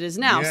thing that it is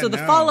now. So the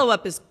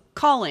follow-up is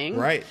calling.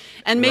 Right.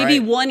 And maybe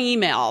one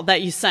email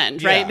that you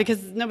send, right?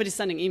 Because nobody's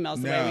sending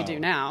emails the way we do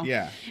now.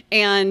 Yeah.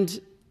 And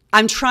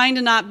I'm trying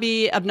to not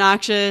be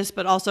obnoxious,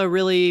 but also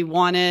really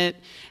want it.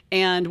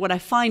 And what I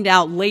find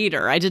out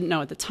later, I didn't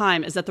know at the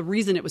time, is that the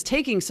reason it was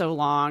taking so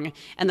long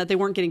and that they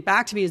weren't getting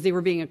back to me is they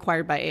were being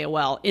acquired by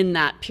AOL in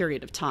that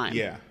period of time.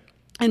 Yeah.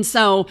 And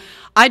so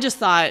I just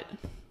thought,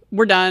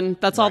 we're done.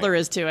 That's all there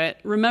is to it.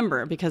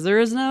 Remember, because there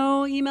is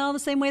no email the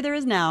same way there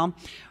is now,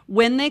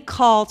 when they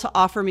call to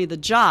offer me the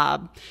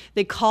job,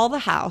 they call the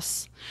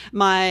house.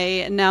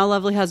 My now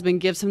lovely husband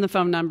gives him the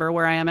phone number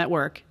where I am at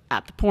work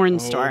at the porn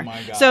store.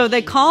 My gosh. So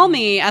they call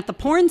me at the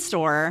porn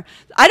store.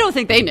 I don't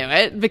think they knew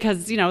it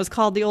because, it was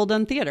called the Old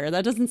Dun Theater.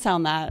 That doesn't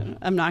sound that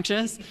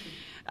obnoxious.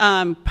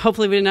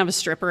 Hopefully we didn't have a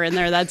stripper in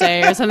there that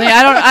day or something.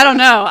 I don't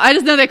know. I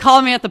just know they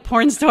called me at the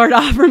porn store to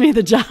offer me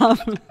the job.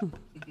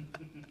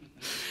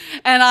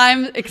 And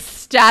I'm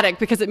ecstatic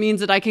because it means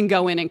that I can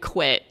go in and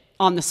quit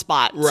on the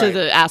spot to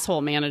the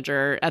asshole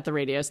manager at the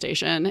radio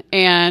station.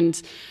 And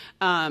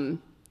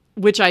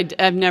which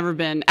I've never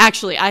been.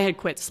 Actually, I had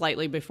quit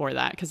slightly before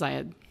that because I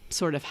had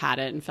sort of had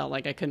it and felt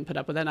like I couldn't put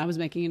up with it. And I was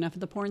making enough at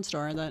the porn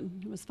store that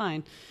it was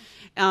fine.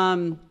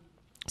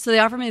 So they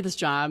offered me this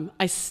job.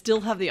 I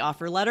still have the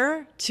offer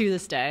letter to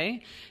this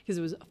day because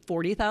it was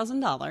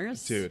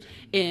 $40,000 Dude,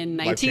 in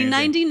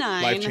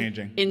 1999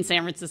 life-changing. in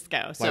San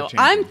Francisco. So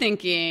I'm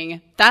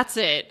thinking, that's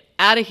it.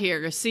 Out of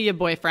here. See you,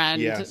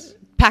 boyfriend. Yes.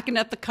 Packing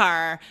up the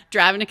car,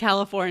 driving to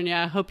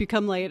California. Hope you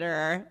come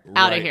later.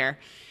 Out of here.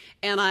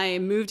 And I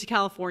moved to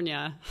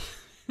California.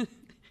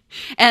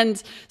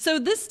 And so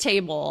this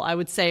table, I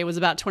would say, was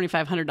about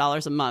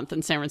 $2,500 a month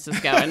in San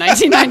Francisco in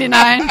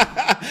 1999.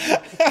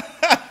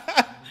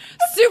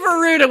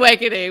 Super rude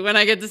awakening when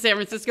I get to San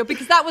Francisco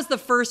because that was the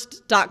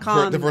first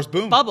 .com the first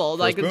boom bubble,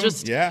 first boom.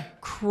 Just yeah.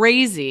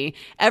 Crazy.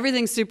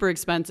 Everything's super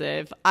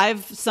expensive.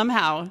 I've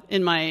somehow,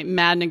 in my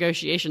mad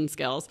negotiation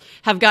skills,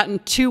 have gotten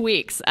 2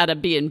 weeks at a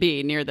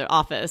B&B near the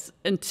office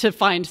and to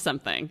find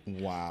something.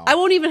 Wow. I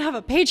won't even have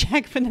a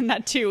paycheck within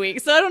that 2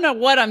 weeks, so I don't know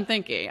what I'm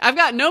thinking. I've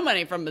got no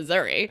money from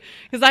Missouri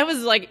because I was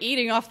like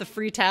eating off the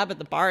free tab at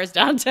the bars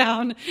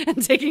downtown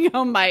and taking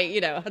home my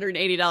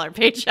 $180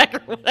 paycheck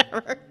or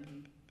whatever.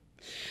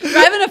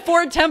 Driving a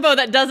Ford Tempo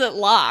that doesn't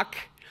lock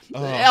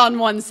on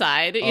one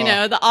side.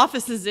 The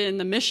office is in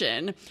the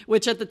Mission,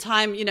 which at the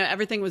time,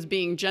 everything was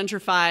being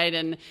gentrified.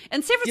 And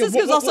San Francisco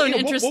is also an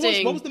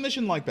interesting... What was the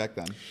Mission like back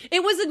then?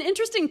 It was an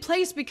interesting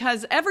place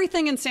because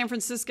everything in San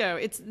Francisco,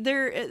 it's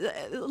there,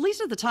 at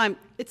least at the time,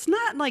 it's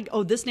not like,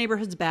 oh, this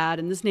neighborhood's bad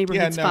and this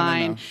neighborhood's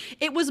fine. No.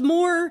 It was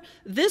more,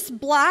 this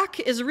block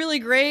is really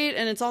great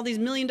and it's all these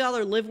 $1 million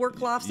live-work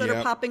lofts that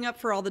are popping up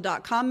for all the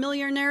 .com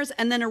millionaires,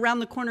 and then around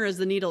the corner is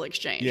the Needle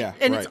Exchange. Yeah,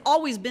 and it's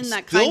always been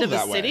that kind of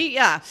a city.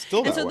 Yeah.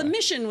 Still that way. The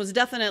Mission was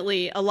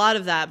definitely a lot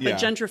of that, but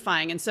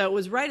gentrifying. And so it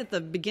was right at the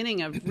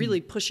beginning of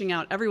really pushing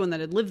out everyone that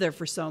had lived there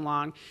for so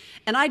long.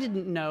 And I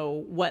didn't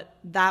know what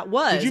that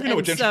was. Did you even know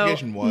what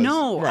gentrification was?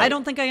 No, I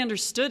don't think I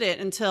understood it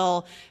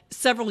until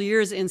several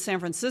years in San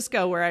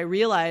Francisco where I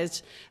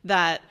realized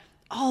that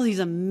all these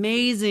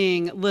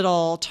amazing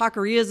little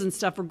taquerias and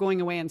stuff were going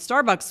away and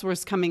Starbucks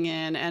was coming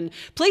in and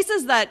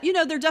places that,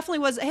 there definitely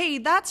was, hey,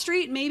 that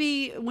street,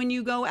 maybe when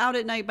you go out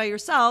at night by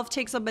yourself,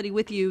 take somebody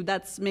with you.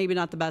 That's maybe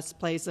not the best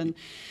place. And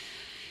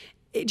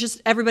it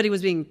just, everybody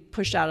was being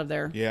pushed out of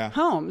their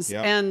homes.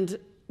 Yep. And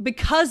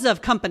because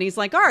of companies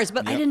like ours,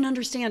 but I didn't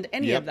understand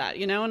any of that,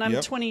 and I'm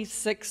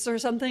 26 or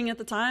something at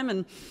the time.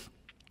 And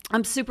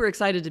I'm super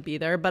excited to be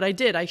there, but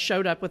I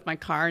showed up with my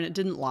car and it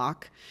didn't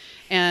lock.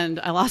 And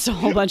I lost a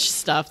whole bunch of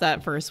stuff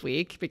that first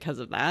week because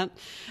of that.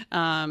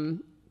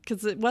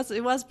 Because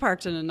it was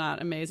parked in a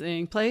not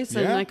amazing place,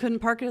 and I couldn't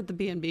park it at the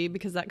B&B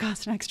because that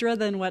cost extra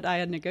than what I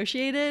had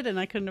negotiated, and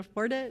I couldn't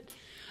afford it.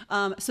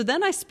 So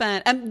then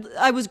and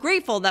I was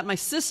grateful that my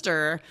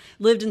sister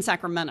lived in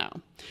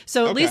Sacramento.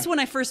 So at least when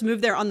I first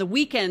moved there on the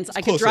weekends,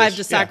 I could drive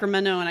to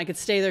Sacramento and I could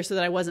stay there so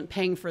that I wasn't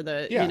paying for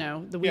the,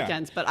 the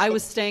weekends. But I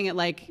was staying at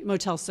like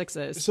Motel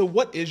 6s. So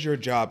what is your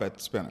job at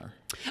Spinner?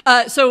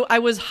 So I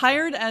was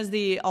hired as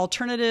the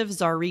alternative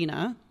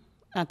czarina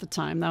at the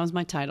time. That was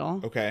my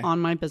title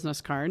on my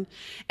business card.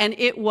 And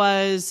it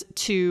was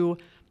to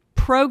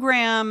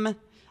program...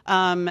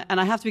 and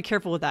I have to be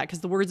careful with that because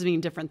the words mean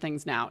different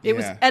things now. It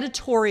was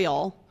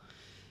editorial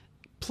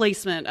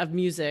placement of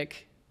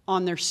music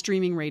on their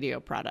streaming radio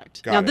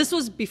product. Got it. This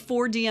was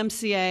before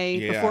DMCA,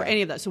 Yeah. before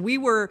any of that. So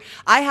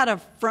I had a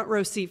front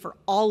row seat for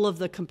all of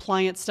the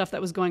compliance stuff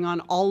that was going on,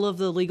 all of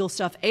the legal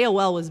stuff.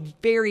 AOL was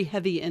very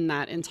heavy in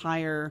that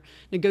entire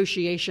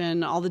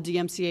negotiation, all the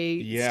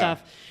DMCA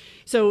stuff.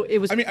 So it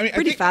was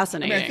pretty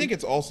fascinating. I think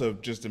it's also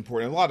just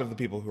important. A lot of the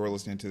people who are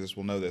listening to this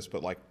will know this,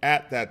 but like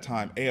at that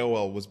time,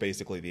 AOL was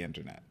basically the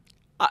internet.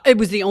 It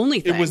was the only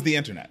thing. It was the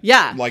internet.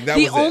 Yeah. Like that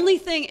was the only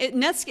thing.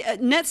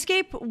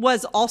 Netscape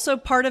was also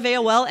part of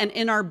AOL and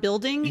in our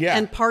building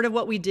and part of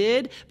what we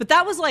did. But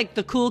that was like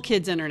the cool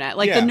kids internet.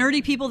 Like the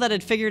nerdy people that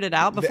had figured it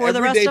out before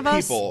the rest of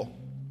us.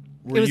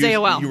 It was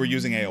AOL. You were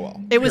using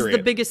AOL. It was the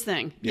biggest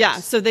thing. Yes.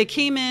 Yeah. So they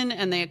came in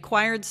and they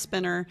acquired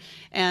Spinner,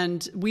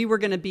 and we were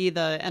going to be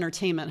the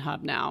entertainment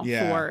hub now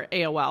for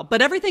AOL.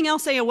 But everything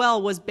else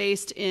AOL was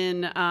based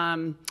in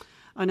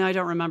oh no, I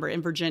don't remember,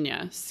 in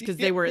Virginia, because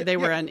they were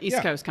an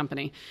East Coast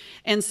company.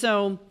 And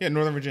so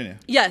Northern Virginia.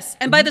 Yes.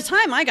 And by the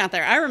time I got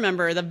there, I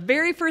remember the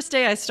very first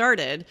day I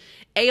started,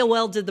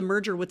 AOL did the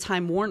merger with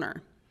Time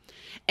Warner.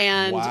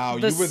 And wow,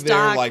 you were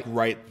there like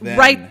right then.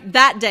 Right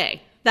that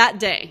day. That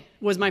day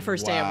was my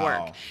first day of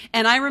work.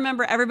 And I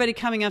remember everybody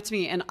coming up to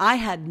me, and I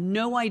had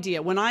no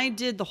idea. When I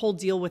did the whole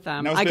deal with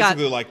them, and that was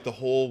basically like the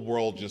whole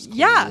world just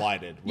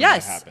collided when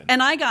that happened.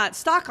 And I got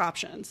stock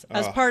options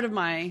as part of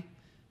my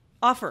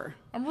offer.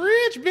 I'm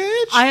rich,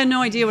 bitch. I had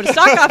no idea what a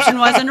stock option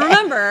was. And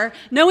remember,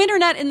 no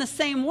internet in the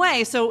same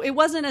way. So it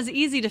wasn't as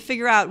easy to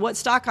figure out what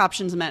stock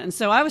options meant. And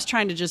so I was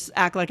trying to just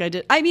act like I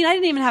did. I mean, I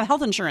didn't even have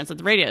health insurance at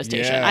the radio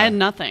station. I had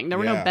nothing. There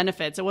were no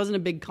benefits. It wasn't a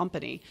big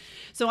company.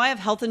 So I have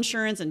health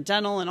insurance and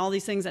dental and all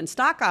these things and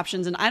stock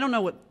options. And I don't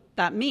know what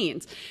that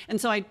means.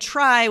 And so I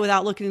try,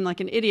 without looking like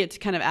an idiot, to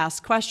kind of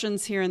ask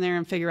questions here and there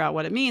and figure out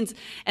what it means.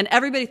 And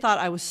everybody thought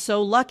I was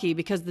so lucky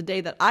because the day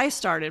that I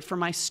started for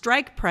my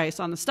strike price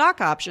on the stock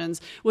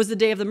options was the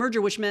day of the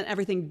merger, which meant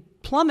everything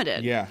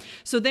plummeted. Yeah.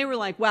 So they were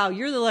like, wow,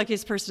 you're the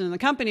luckiest person in the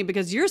company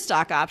because your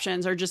stock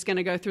options are just going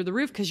to go through the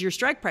roof because your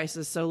strike price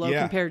is so low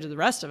compared to the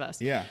rest of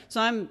us. Yeah.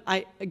 So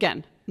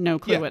again, no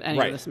clue what any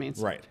of this means.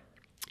 Right.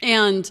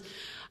 And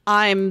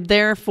I'm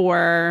there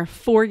for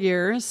 4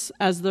 years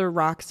as the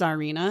rock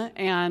czarina,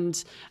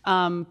 and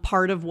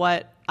part of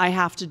what I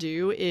have to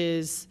do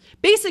is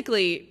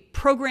basically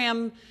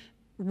program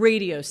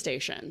radio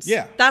stations.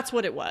 Yeah. That's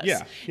what it was.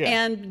 Yeah.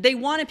 And they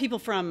wanted people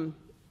from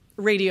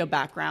radio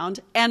background,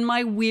 and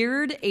my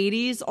weird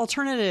 80s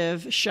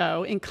alternative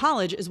show in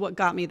college is what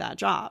got me that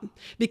job,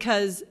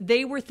 because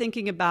they were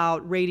thinking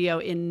about radio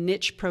in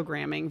niche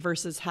programming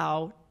versus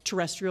how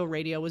terrestrial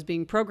radio was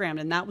being programmed,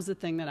 and that was the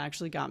thing that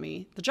actually got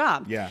me the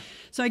job. Yeah.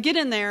 So I get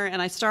in there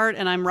and I start,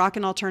 and I'm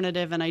rocking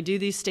alternative, and I do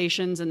these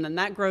stations, and then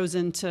that grows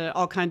into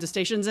all kinds of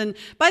stations. And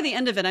by the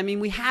end of it, I mean,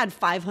 we had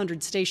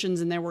 500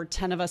 stations, and there were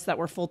 10 of us that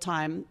were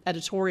full-time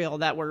editorial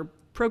that were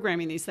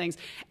programming these things.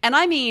 And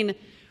I mean,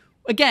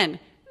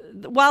 again,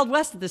 the Wild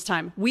West at this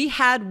time, we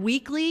had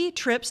weekly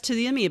trips to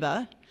the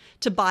Amoeba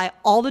to buy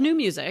all the new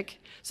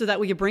music so that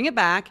we could bring it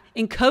back,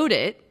 encode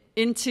it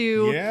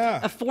into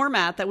a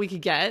format that we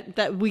could get,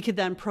 that we could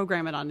then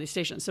program it on these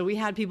stations. So we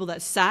had people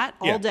that sat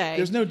all day.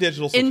 There's no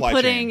digital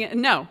supply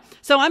chain. No.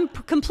 So I'm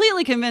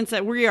completely convinced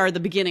that we are the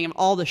beginning of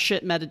all the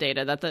shit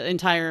metadata that the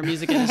entire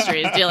music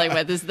industry is dealing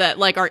with, is that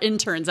like our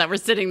interns that were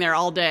sitting there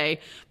all day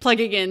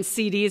plugging in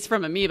CDs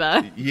from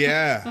Amoeba.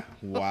 Yeah.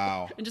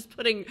 Wow. And just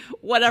putting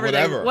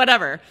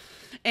whatever.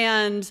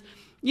 And,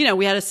 you know,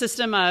 we had a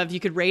system of, you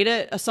could rate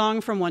it, a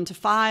song from 1 to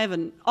 5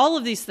 and all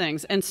of these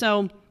things. And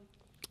so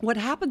what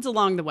happens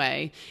along the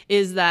way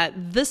is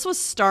that this was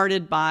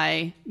started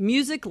by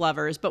music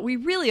lovers, but we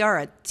really are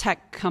a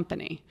tech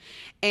company.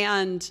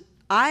 And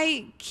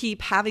I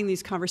keep having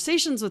these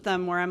conversations with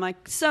them where I'm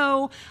like,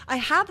 so I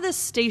have this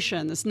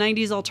station, this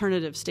 90s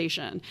alternative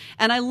station,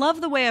 and I love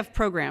the way I've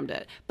programmed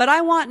it, but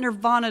I want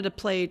Nirvana to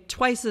play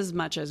twice as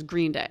much as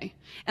Green Day.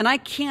 And I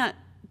can't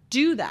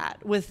do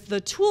that with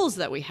the tools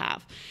that we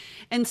have.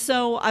 And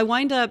so I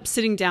wind up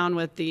sitting down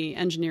with the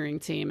engineering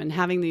team and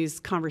having these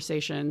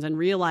conversations and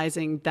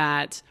realizing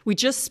that we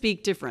just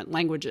speak different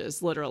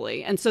languages,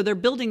 literally. And so they're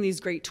building these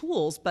great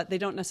tools, but they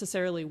don't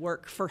necessarily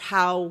work for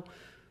how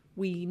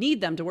we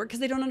need them to work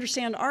because they don't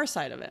understand our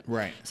side of it.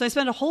 Right. So I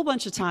spent a whole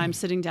bunch of time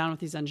sitting down with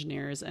these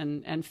engineers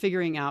and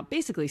figuring out,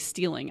 basically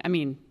stealing. I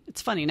mean,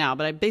 it's funny now,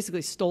 but I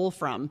basically stole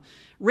from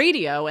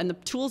radio and the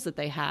tools that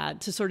they had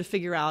to sort of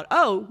figure out,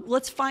 oh,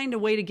 let's find a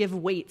way to give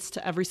weights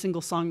to every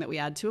single song that we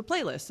add to a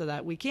playlist so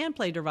that we can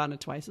play Nirvana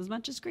twice as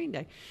much as Green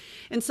Day.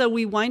 And so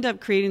we wind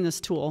up creating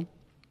this tool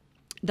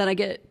that I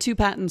get 2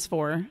 patents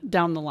for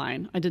down the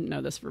line. I didn't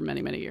know this for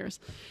many, many years.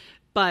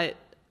 But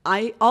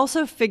I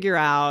also figure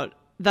out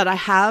that I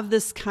have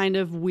this kind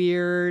of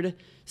weird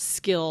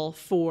skill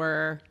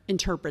for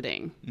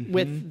interpreting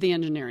with the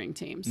engineering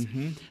teams.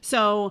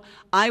 So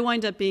I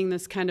wind up being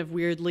this kind of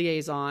weird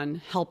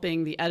liaison,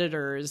 helping the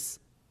editors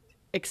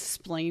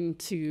explain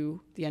to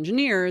the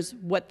engineers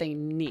what they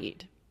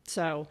need.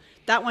 So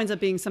that winds up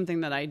being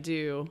something that I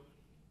do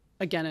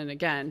again and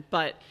again.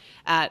 But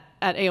at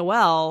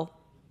AOL,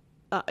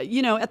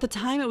 you know, at the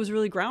time it was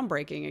really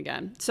groundbreaking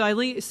again.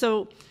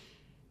 So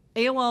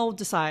AOL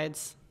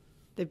decides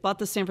they've bought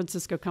the San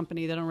Francisco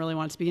company. They don't really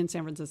want it to be in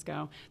San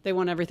Francisco. They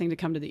want everything to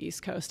come to the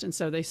East Coast. And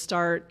so they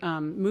start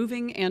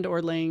moving and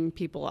or laying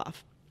people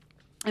off.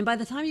 And by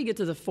the time you get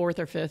to the fourth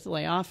or fifth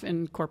layoff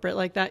in corporate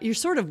like that, you're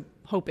sort of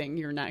hoping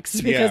you're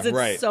next because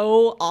it's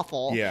so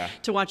awful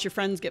to watch your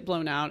friends get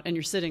blown out and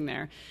you're sitting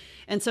there.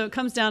 And so it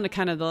comes down to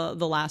kind of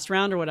the last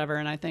round or whatever.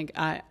 And I think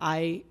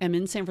I am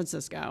in San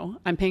Francisco.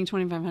 I'm paying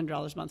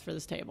 $2,500 a month for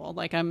this table.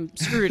 Like, I'm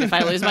screwed if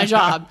I lose my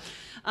job.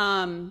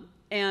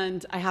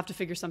 And I have to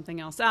figure something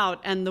else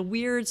out. And the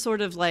weird sort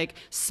of like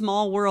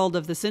small world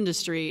of this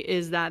industry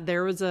is that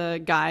there was a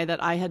guy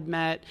that I had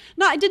met.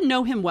 No, I didn't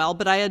know him well,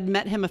 but I had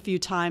met him a few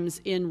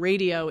times in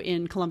radio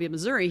in Columbia,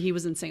 Missouri. He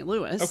was in St.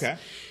 Louis. Okay.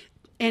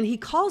 And he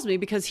calls me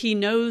because he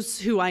knows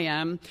who I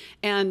am.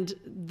 And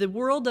the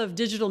world of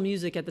digital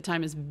music at the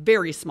time is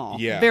very small.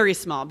 Yeah. Very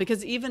small.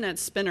 Because even at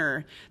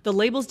Spinner, the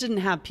labels didn't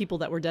have people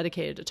that were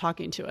dedicated to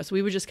talking to us.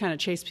 We would just kind of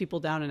chase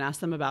people down and ask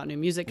them about new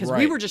music because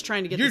we were just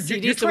trying to get the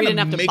CDs so we didn't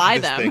have to buy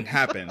them. Thing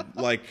happen.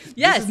 Like,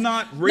 this is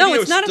not,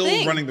 radio is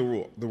still running the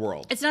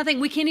world. It's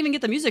nothing. We can't even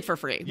get the music for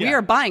free. Yeah. We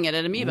are buying it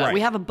at Amoeba. Right.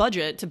 We have a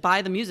budget to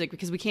buy the music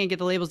because we can't get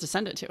the labels to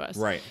send it to us.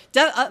 Right.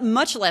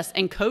 Much less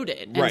encode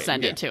it and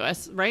send it to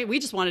us. Right. We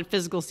just wanted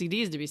physical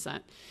CDs to be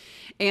sent.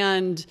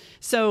 And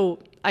so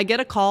I get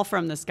a call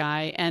from this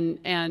guy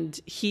and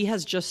he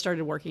has just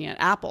started working at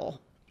Apple.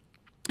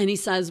 And he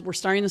says, we're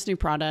starting this new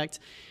product.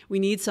 We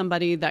need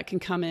somebody that can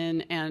come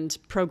in and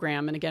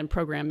program, and again,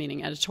 program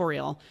meaning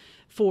editorial,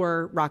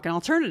 for rock and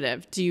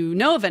alternative. Do you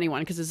know of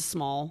anyone? Because it's a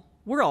small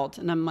world.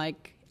 And I'm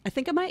like, I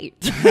think I might.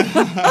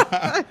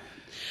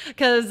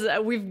 Because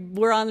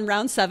we're on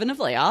round 7 of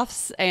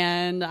layoffs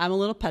and I'm a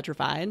little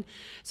petrified.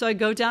 So I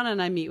go down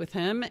and I meet with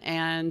him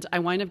and I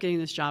wind up getting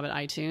this job at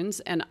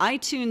iTunes. And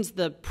iTunes,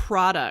 the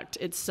product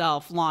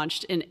itself,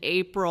 launched in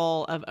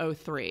April of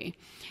 2003.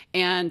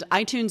 And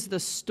iTunes, the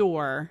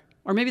store,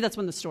 or maybe that's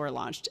when the store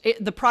launched.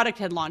 The product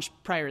had launched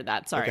prior to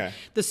that, sorry. Okay.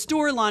 The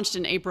store launched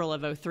in April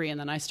of 2003 and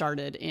then I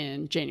started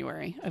in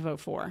January of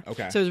 2004.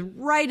 Okay. So it was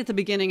right at the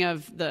beginning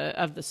of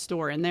the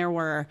store, and there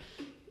were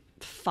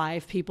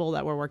 5 people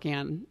that were working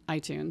on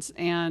iTunes,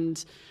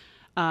 and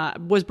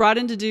was brought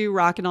in to do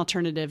rock and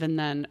alternative. And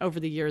then over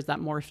the years that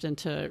morphed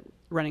into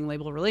running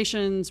label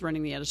relations,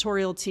 running the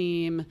editorial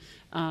team.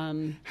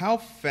 How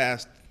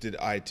fast did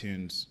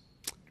iTunes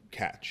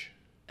catch?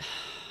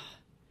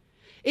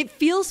 It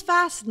feels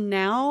fast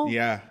now.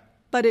 Yeah.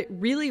 But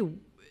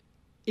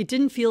it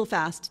didn't feel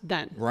fast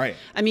then. Right.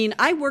 I mean,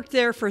 I worked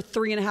there for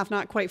 3.5,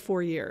 not quite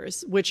 4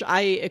 years, which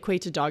I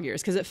equate to dog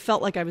years because it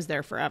felt like I was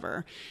there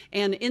forever.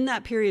 And in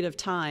that period of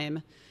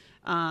time,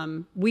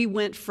 we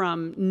went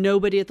from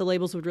nobody at the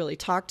labels would really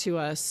talk to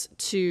us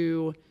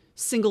to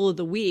single of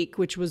the week,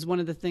 which was one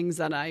of the things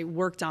that I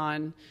worked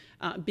on,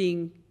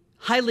 being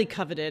highly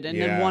coveted and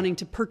then wanting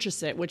to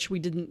purchase it, which we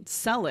didn't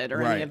sell it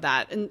or any of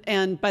that.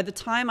 And by the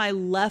time I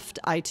left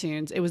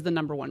iTunes, it was the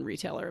 #1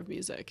 retailer of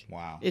music.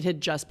 Wow. It had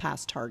just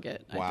passed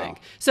Target, I think.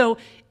 So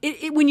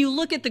when you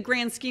look at the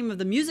grand scheme of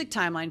the music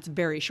timeline, it's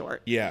very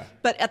short. Yeah.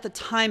 But at the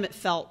time it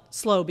felt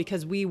slow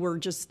because we were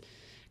just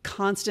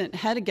constant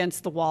head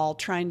against the wall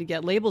trying to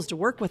get labels to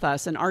work with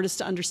us and artists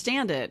to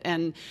understand it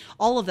and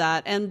all of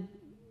that. And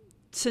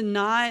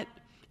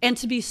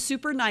to be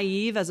super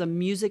naive as a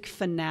music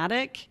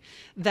fanatic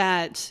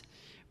that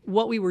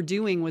what we were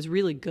doing was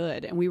really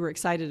good and we were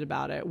excited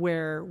about it,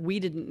 where we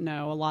didn't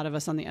know, a lot of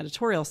us on the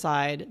editorial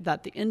side,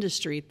 that the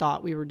industry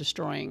thought we were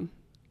destroying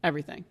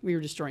everything. We were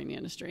destroying the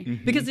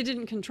industry because they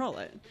didn't control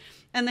it.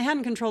 And they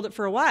hadn't controlled it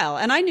for a while.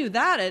 And I knew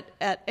that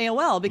at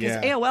AOL because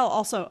AOL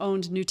also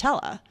owned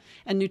Nutella.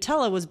 And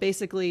Nutella was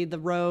basically the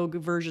rogue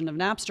version of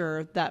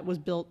Napster that was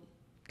built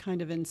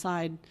kind of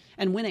inside,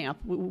 and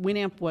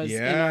Winamp was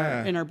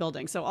in our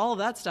building. So all of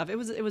that stuff, it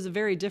was a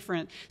very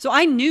different. So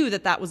I knew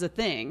that was a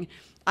thing.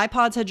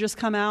 iPods had just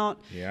come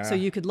out, so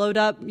you could load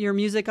up your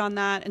music on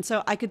that, and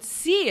so I could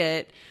see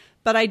it,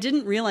 but I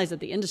didn't realize that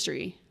the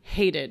industry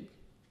hated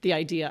the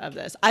idea of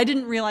this. I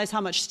didn't realize how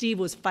much Steve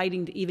was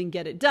fighting to even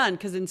get it done,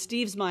 because in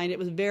Steve's mind, it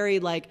was very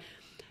like,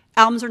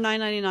 albums are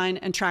 $9.99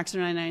 and tracks are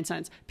 99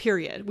 cents.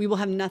 Period. We will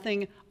have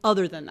nothing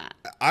other than that.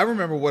 I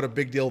remember what a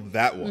big deal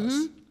that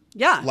was.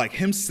 Yeah. Like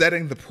him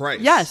setting the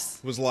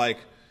price was like.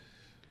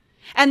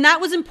 And that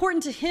was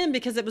important to him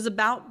because it was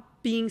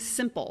about being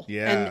simple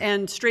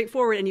and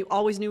straightforward, and you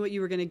always knew what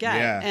you were going to get.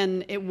 Yeah.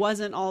 And it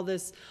wasn't all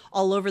this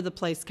all over the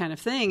place kind of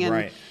thing.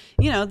 And,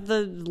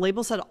 the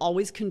labels had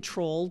always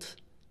controlled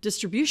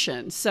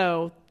distribution.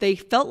 So they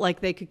felt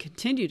like they could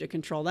continue to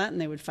control that, and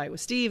they would fight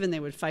with Steve, and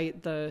they would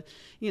fight they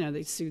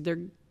sued their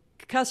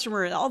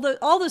customer,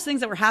 all those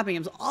things that were happening. It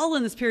was all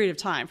in this period of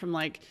time from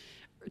like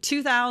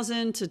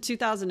 2000 to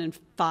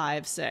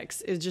 2005,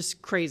 6 is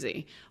just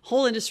crazy.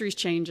 Whole industry's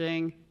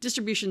changing,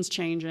 distribution's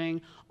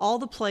changing. All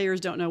the players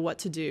don't know what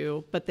to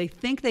do, but they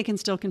think they can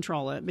still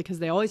control it because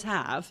they always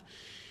have.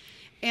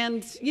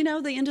 And,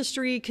 the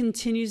industry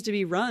continues to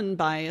be run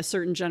by a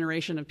certain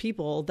generation of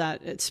people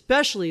that,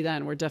 especially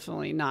then, were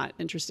definitely not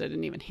interested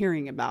in even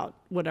hearing about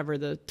whatever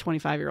the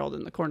 25-year-old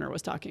in the corner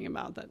was talking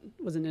about that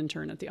was an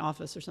intern at the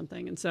office or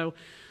something. And so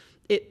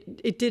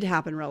it did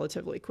happen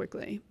relatively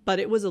quickly, but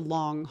it was a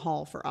long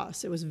haul for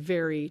us. It was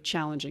very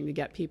challenging to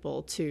get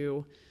people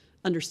to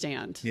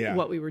understand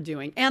what we were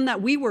doing and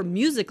that we were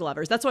music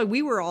lovers. That's why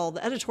the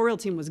editorial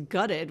team was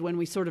gutted when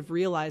we sort of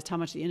realized how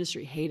much the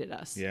industry hated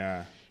us.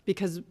 Yeah.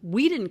 Because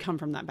we didn't come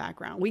from that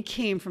background. We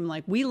came from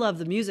like, we love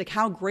the music.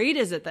 How great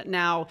is it that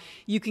now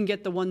you can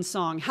get the one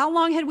song? How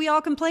long had we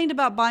all complained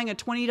about buying a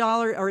 $20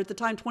 or at the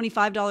time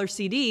 $25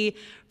 CD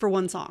for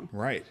one song?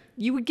 Right.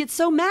 You would get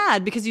so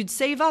mad because you'd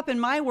save up, in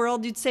my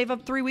world, you'd save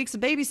up 3 weeks of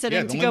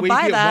babysitting to the go only way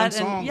buy you get that. one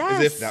song And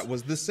yes, is if that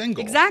was the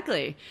single.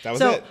 Exactly. That was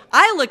so it.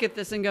 I look at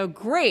this and go,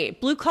 great,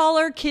 blue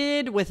collar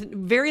kid with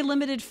very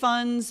limited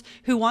funds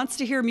who wants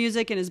to hear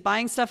music and is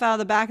buying stuff out of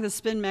the back of the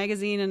Spin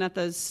magazine and at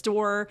the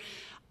store.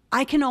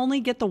 I can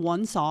only get the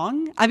one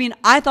song. I mean,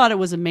 I thought it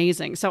was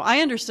amazing. So I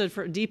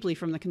understood deeply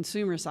from the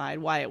consumer side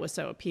why it was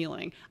so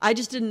appealing. I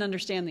just didn't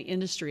understand the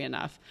industry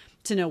enough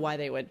to know why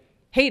they would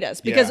hate us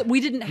because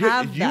we didn't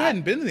have that. You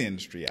hadn't been in the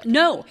industry yet.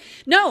 No.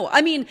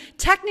 I mean,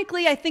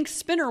 technically, I think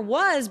Spinner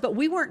was, but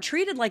we weren't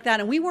treated like that,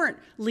 and we weren't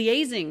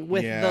liaising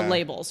with the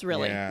labels,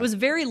 really. Yeah. It was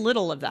very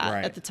little of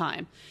that at the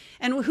time.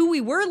 And who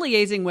we were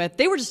liaising with,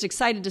 they were just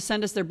excited to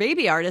send us their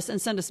baby artists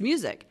and send us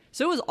music.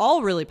 So it was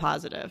all really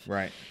positive.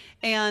 Right.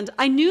 And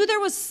I knew there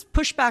was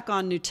pushback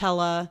on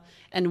Nutella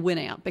and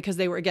Winamp because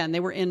they were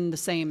in the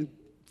same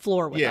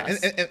floor with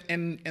us.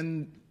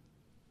 And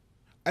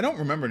I don't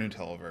remember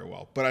Nutella very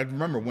well, but I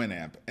remember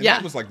Winamp, and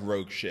that was like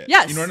rogue shit.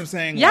 Yes. You know what I'm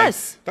saying?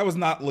 Yes. Like, that was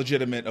not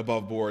legitimate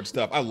above board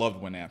stuff. I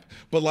loved Winamp,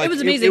 but like it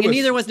was amazing, and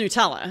neither was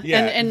Nutella.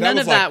 Yeah, and none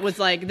of that was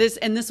like this.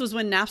 And this was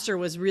when Napster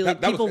was really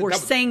people were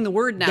saying the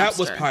word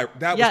Napster.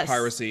 That was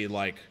piracy,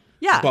 like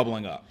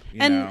bubbling up.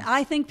 You know?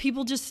 I think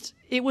people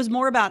it was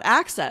more about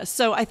access.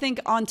 So I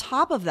think on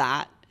top of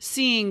that,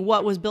 seeing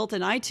what was built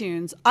in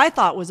iTunes, I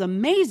thought was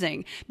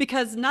amazing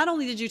because not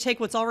only did you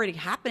take what's already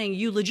happening,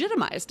 you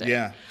legitimized it.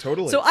 Yeah,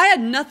 totally. So I had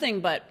nothing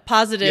but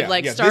positive,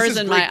 stars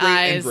in my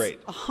eyes.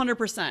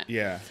 100%.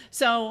 Yeah.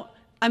 So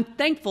I'm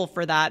thankful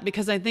for that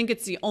because I think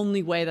it's the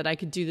only way that I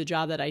could do the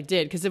job that I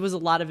did because it was a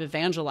lot of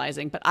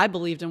evangelizing, but I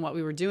believed in what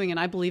we were doing and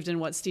I believed in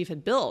what Steve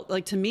had built.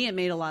 Like, to me, it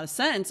made a lot of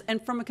sense. And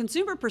from a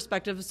consumer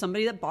perspective, as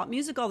somebody that bought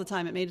music all the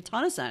time, it made a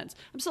ton of sense.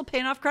 I'm still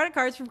paying off credit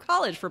cards from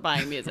college for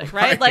buying music,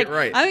 right?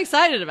 I'm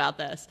excited about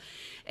this.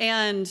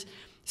 And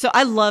so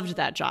I loved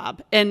that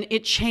job, and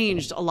it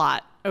changed a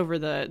lot over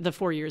the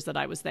 4 years that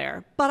I was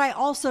there. But I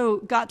also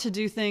got to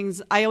do things.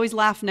 I always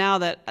laugh now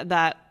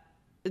that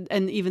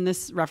and even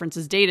this reference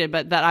is dated,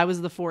 but that I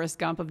was the Forrest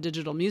Gump of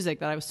digital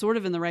music, that I was sort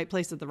of in the right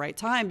place at the right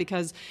time,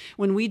 because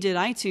when we did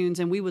iTunes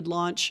and we would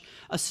launch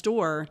a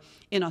store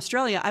in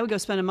Australia, I would go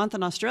spend a month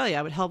in Australia.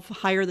 I would help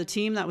hire the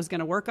team that was going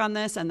to work on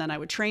this, and then I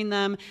would train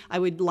them. I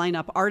would line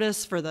up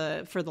artists for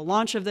the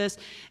launch of this.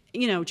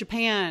 You know,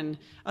 Japan,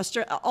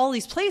 Australia, all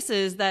these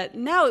places that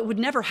now it would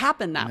never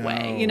happen that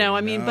way. You know,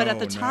 I mean, but at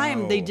the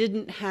time they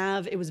didn't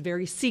have, it was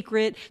very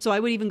secret. So I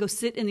would even go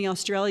sit in the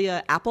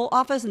Australia Apple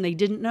office and they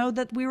didn't know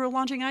that we were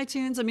launching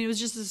iTunes. I mean, it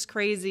was just this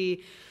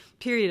crazy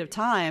period of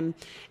time.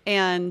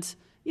 And,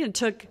 you know,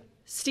 took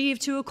Steve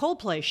to a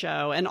Coldplay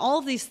show and all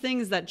of these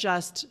things that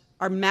just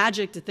are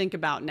magic to think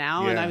about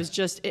now. And I was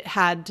just, it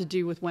had to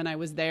do with when I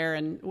was there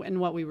and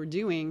what we were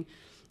doing.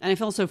 And I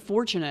felt so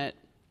fortunate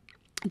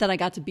that I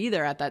got to be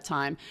there at that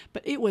time.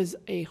 But it was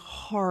a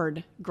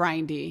hard,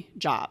 grindy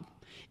job.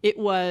 It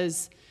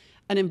was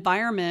an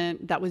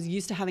environment that was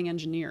used to having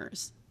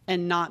engineers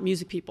and not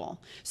music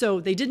people. So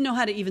they didn't know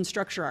how to even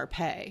structure our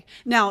pay.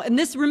 Now, and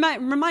this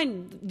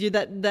remind you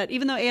that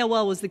even though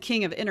AOL was the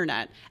king of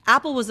internet,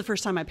 Apple was the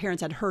first time my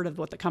parents had heard of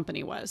what the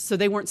company was. So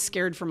they weren't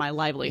scared for my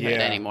livelihood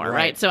anymore,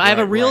 right? So I have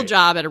a real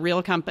job at a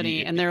real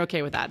company, and they're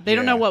okay with that. They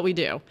don't know what we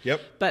do,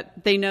 but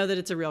they know that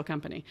it's a real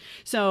company.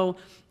 So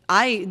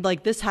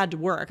this had to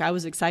work. I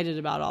was excited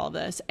about all of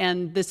this.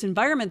 And this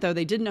environment, though,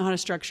 they didn't know how to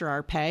structure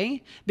our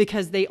pay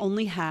because they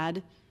only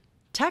had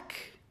tech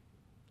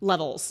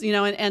levels, you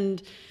know,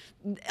 and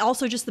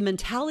also just the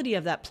mentality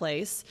of that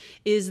place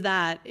is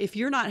that if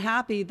you're not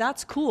happy,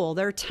 that's cool.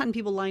 There are 10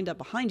 people lined up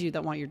behind you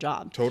that want your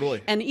job.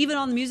 Totally. And even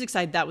on the music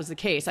side, that was the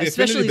case,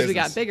 especially as we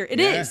got bigger. It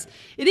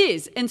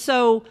is. And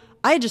so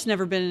I had just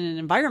never been in an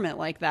environment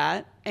like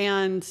that.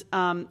 And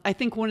I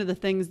think one of the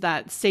things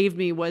that saved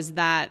me was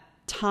that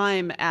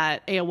time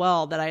at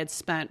AOL that I had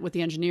spent with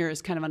the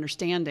engineers kind of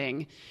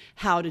understanding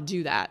how to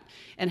do that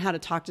and how to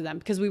talk to them,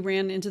 because we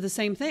ran into the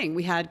same thing.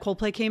 We had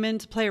Coldplay came in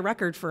to play a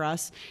record for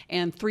us,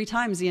 and 3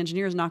 times the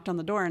engineers knocked on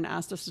the door and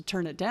asked us to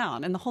turn it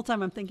down. And the whole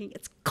time I'm thinking,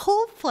 it's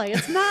Coldplay.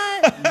 It's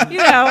not, you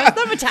know, it's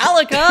not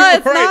Metallica.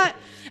 It's not.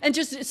 And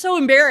just so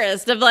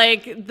embarrassed of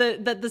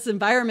that this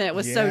environment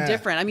was so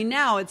different. I mean,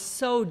 now it's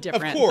so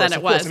different than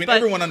it was. I mean,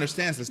 everyone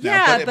understands this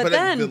now. But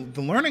then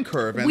the learning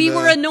curve. And we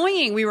were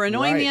annoying. We were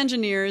annoying the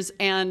engineers,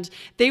 and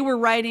they were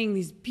writing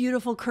these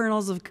beautiful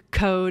kernels of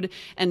code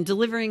and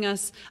delivering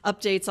us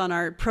updates on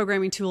our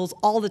programming tools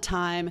all the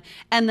time.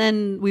 And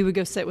then we would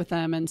go sit with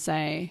them and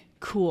say,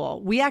 cool,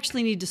 we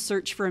actually need to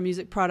search for a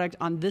music product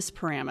on this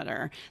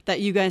parameter that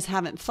you guys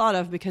haven't thought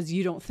of because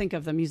you don't think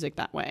of the music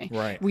that way.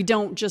 Right. We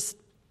don't just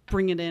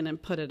bring it in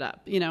and put it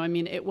up. You know, I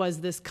mean, it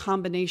was this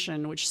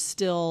combination, which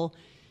still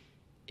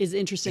is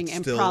interesting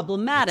and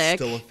problematic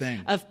still a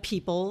thing. Of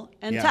people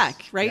and Yes.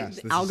 tech, right? Yes,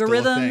 this is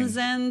Algorithms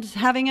still a and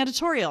having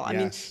editorial. I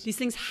mean, these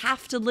things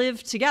have to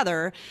live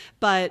together,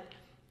 but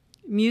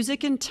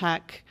music and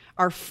tech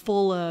are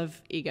full of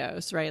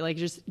egos, right? Like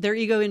just they're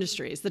ego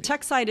industries. The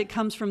tech side, it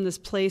comes from this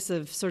place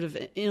of sort of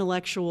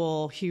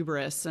intellectual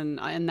hubris and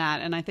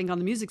that. And I think on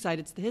the music side,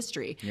 it's the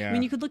history. Yeah. I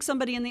mean, you could look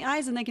somebody in the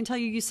eyes and they can tell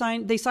you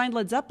they signed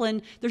Led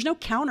Zeppelin. There's no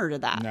counter to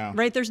that,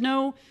 right? There's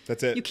no,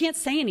 that's it. You can't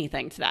say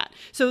anything to that.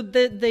 So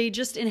they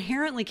just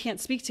inherently can't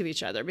speak to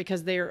each other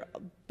because they're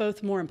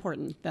both more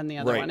important than the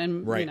other one.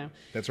 And you know,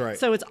 that's right.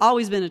 So it's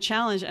always been a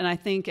challenge. And I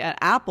think at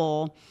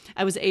Apple,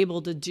 I was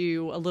able to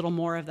do a little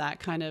more of that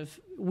kind of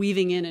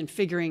weaving in and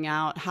figuring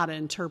out how to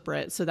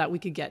interpret so that we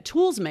could get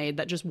tools made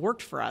that just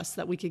worked for us,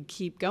 that we could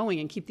keep going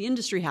and keep the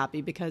industry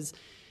happy because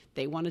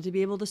they wanted to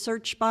be able to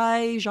search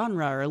by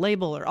genre or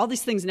label or all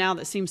these things now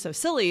that seem so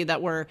silly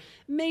that were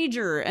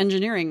major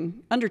engineering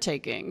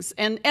undertakings.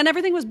 And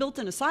everything was built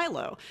in a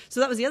silo. So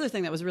that was the other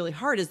thing that was really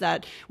hard is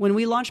that when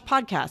we launched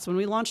podcasts, when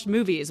we launched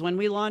movies, when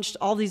we launched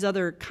all these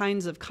other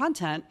kinds of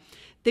content,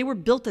 they were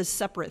built as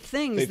separate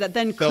things that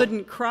then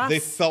couldn't cross. They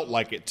felt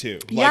like it too.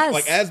 Yes.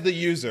 Like as the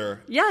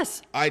user,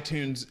 yes,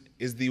 iTunes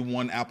is the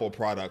one Apple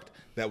product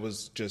that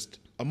was just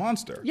a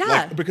monster. Yeah.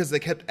 Like, because they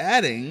kept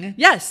adding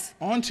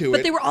onto it.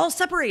 But they were all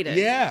separated.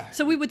 Yeah.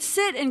 So we would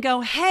sit and go,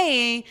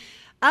 hey,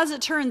 as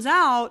it turns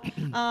out,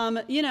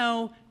 you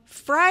know,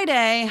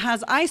 Friday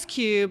has Ice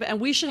Cube, and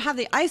we should have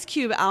the Ice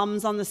Cube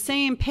albums on the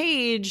same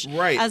page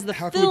as the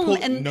film.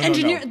 And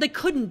they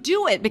couldn't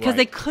do it because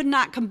they could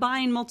not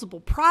combine multiple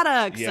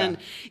products, and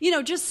you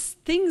know, just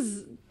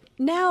things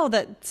now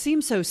that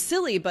seem so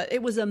silly, but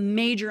it was a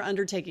major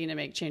undertaking to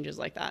make changes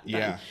like that.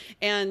 Yeah,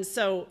 and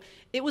so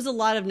it was a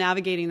lot of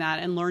navigating that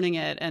and learning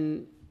it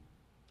and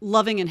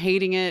loving and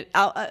hating it.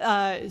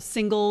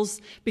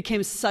 Singles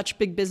became such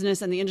big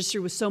business, and the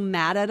industry was so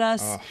mad at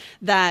us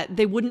that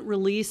they wouldn't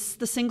release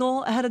the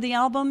single ahead of the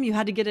album. You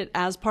had to get it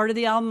as part of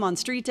the album on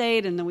street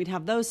date, and then we'd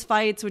have those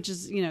fights, which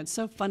is, you know, it's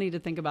so funny to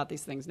think about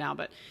these things now,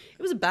 but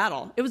it was a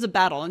battle. It was a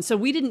battle. And so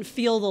we didn't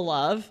feel the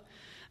love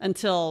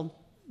until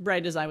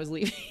right as I was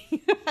leaving.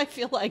 I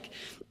feel like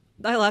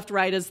I left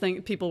right as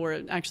people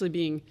were actually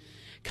being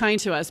kind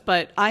to us,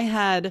 but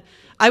I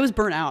was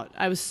burnt out.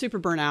 I was super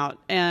burnt out,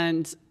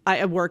 and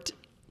I worked.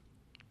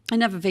 I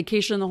didn't have a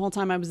vacation the whole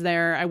time I was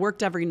there. I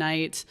worked every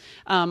night.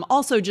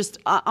 Also, just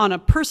on a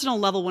personal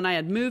level, when I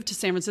had moved to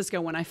San Francisco,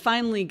 when I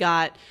finally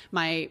got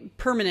my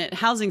permanent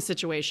housing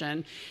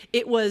situation,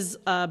 it was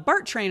a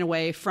BART train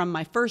away from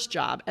my first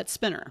job at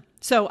Spinner.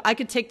 So I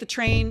could take the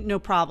train, no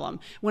problem.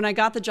 When I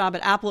got the job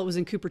at Apple, it was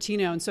in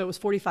Cupertino, and so it was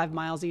 45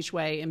 miles each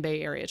way in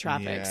Bay Area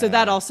traffic. Yeah, so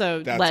that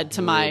also led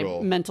to my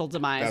mental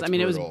demise. I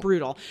mean, it was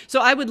brutal. So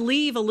I would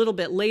leave a little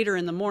bit later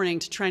in the morning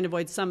to try and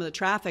avoid some of the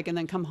traffic, and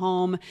then come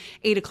home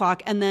 8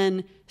 o'clock, and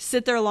then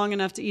sit there long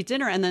enough to eat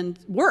dinner, and then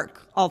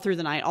work all through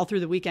the night, all through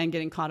the weekend,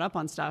 getting caught up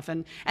on stuff.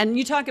 And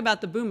you talk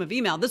about the boom of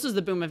email. This was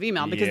the boom of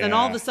email, because then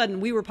all of a sudden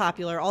we were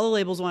popular. All the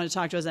labels wanted to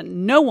talk to us,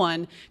 and no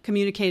one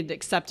communicated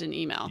except in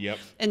email. Yep.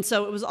 And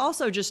so it was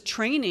also just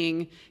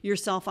training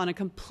yourself on a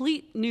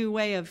complete new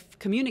way of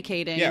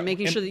communicating and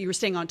making sure that you were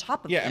staying on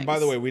top of things. And by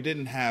the way, we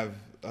didn't have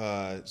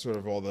sort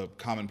of all the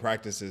common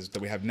practices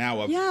that we have now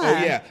of,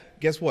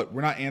 guess what?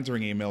 We're not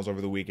answering emails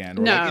over the weekend.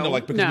 Or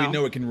because we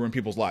know it can ruin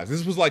people's lives.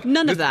 This was like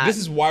none of that. This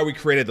is why we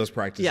created those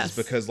practices,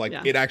 because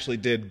it actually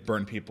did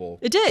burn people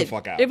the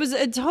fuck out.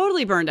 It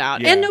totally burned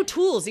out. And no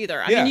tools either.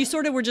 I mean, you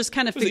sort of were just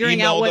kind of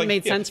figuring out what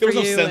made sense for you.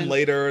 There was no send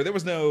later. There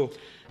was no...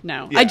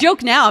 No, I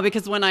joke now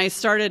because when I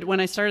started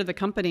the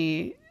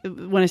company,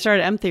 when I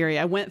started M Theory,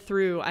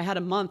 I had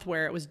a month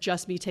where it was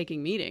just me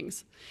taking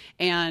meetings,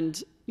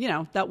 and you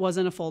know, that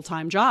wasn't a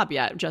full-time job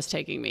yet, just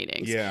taking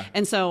meetings. Yeah.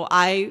 And so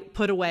I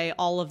put away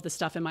all of the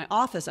stuff in my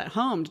office at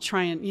home to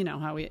try and, you know,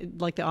 how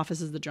the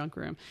office is the junk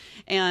room.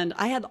 And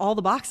I had all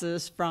the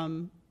boxes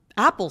from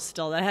Apple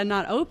still that I had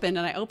not opened,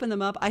 and I opened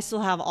them up. I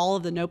still have all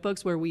of the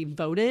notebooks where we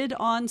voted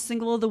on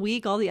single of the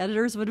week. All the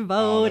editors would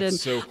vote, and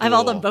so cool. I have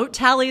all the vote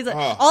tallies,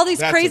 all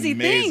these crazy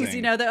amazing. things,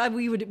 you know, that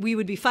we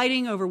would be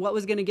fighting over what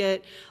was going to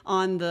get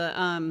on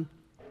the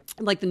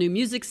like the new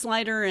music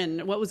slider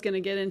and what was going to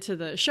get into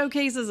the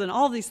showcases and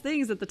all these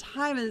things at the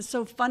time. And it's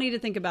so funny to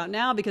think about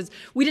now because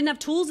we didn't have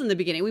tools in the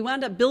beginning. We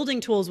wound up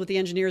building tools with the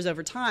engineers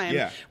over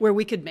time where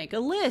we could make a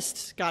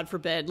list, God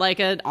forbid, like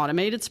an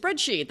automated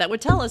spreadsheet that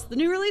would tell us the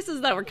new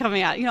releases that were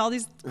coming out, you know, all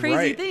these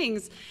crazy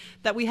things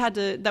that we had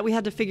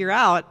to figure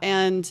out.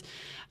 And,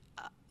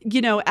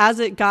 you know, as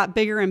it got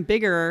bigger and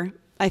bigger,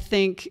 I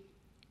think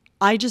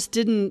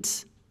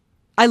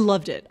I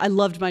loved it. I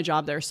loved my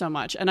job there so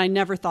much, and I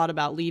never thought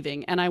about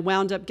leaving. And I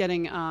wound up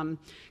getting kind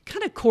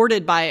of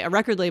courted by a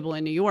record label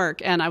in New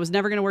York, and I was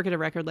never going to work at a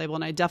record label,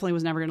 and I definitely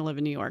was never going to live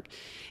in New York.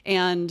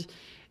 And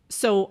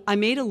so I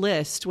made a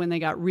list when they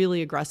got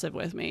really aggressive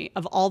with me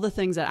of all the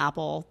things at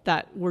Apple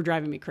that were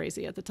driving me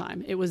crazy at the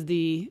time. It was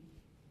the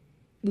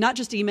not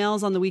just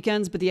emails on the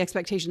weekends, but the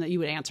expectation that you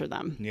would answer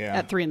them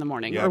at 3 a.m.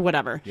 or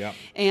whatever. Yep.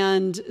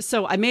 And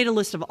so I made a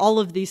list of all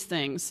of these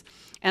things,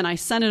 and I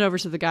sent it over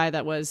to the guy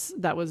that was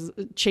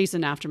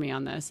chasing after me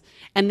on this.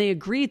 And they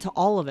agreed to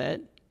all of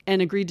it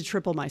and agreed to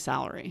triple my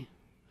salary.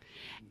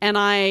 And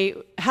I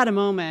had a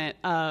moment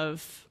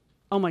of,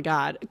 oh my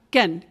God,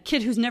 again,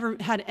 kid who's never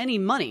had any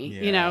money,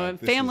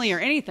 family or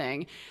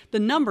anything. The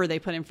number they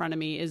put in front of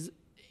me is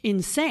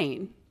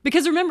insane.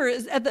 Because remember,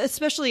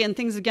 especially, and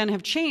things again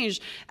have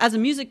changed, as a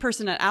music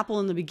person at Apple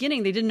in the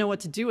beginning, they didn't know what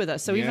to do with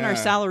us. So even our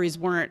salaries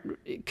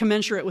weren't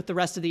commensurate with the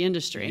rest of the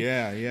industry.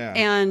 Yeah.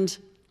 And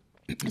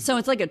so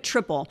it's like a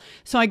triple.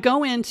 So I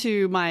go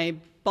into my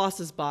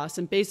boss's boss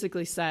and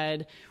basically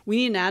said, we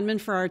need an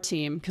admin for our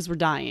team because we're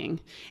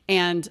dying.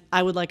 And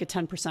I would like a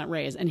 10%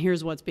 raise. And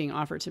here's what's being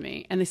offered to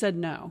me. And they said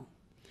no.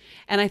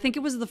 And I think it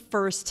was the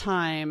first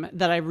time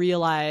that I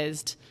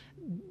realized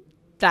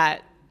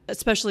that,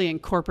 especially in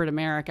corporate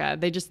America,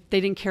 they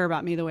didn't care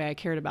about me the way I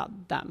cared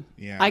about them.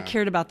 Yeah. I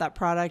cared about that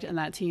product and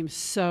that team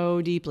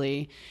so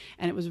deeply,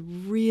 and it was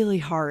really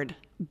hard.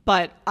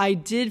 But I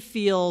did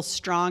feel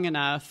strong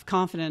enough,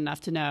 confident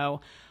enough to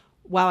know,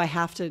 wow, I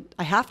have to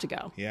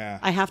go. Yeah.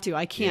 I have to.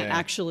 I can't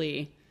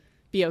actually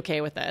be okay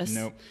with this.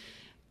 Nope.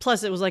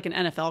 Plus, it was like an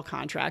NFL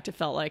contract, it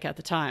felt like at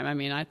the time. I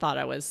mean, I thought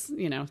I was,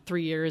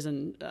 3 years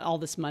and all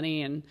this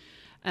money, and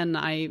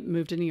I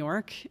moved to New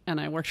York,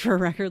 and I worked for a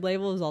record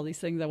label. It was all these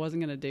things I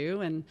wasn't going to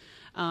do. And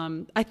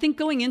I think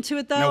going into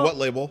it, though... Now, what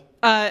label?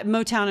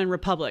 Motown and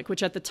Republic,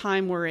 which at the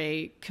time were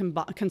a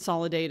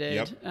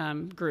consolidated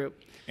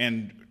group.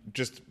 And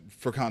just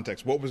for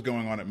context, what was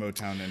going on at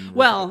Motown and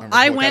Republic?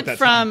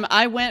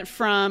 I went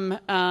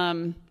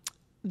from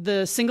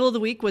the single of the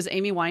week was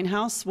Amy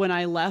Winehouse when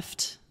I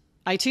left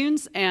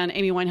iTunes, and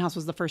Amy Winehouse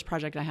was the first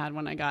project I had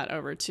when I got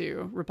over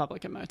to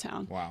Republic and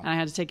Motown. Wow. And I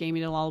had to take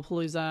Amy to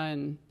Lollapalooza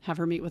and have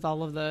her meet with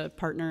all of the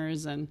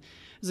partners, and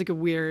it was like a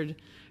weird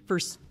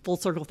first full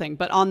circle thing.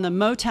 But on the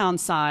Motown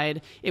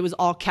side, it was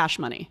all Cash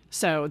Money.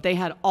 So they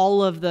had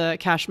all of the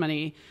Cash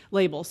Money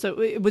labels.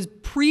 So it was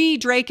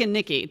pre-Drake and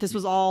Nicki. This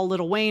was all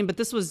Lil Wayne, but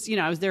this was,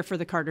 I was there for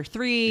the Carter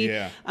 3.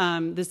 Yeah.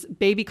 This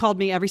baby called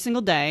me every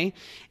single day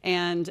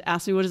and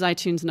asked me what his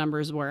iTunes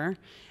numbers were.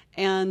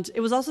 And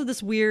it was also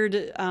this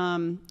weird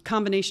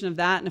combination of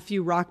that and a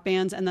few rock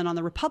bands. And then on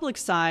the Republic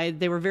side,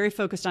 they were very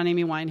focused on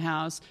Amy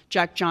Winehouse,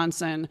 Jack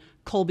Johnson,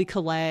 Colby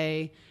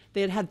Calais. They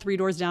had had Three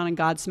Doors Down and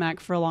Godsmack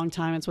for a long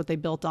time. It's what they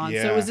built on.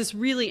 Yeah. So it was this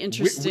really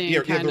interesting the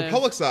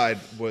Republic side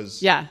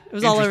was it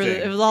was all over the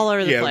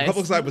place. Yeah, the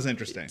Republic side was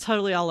interesting.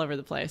 Totally all over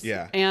the place.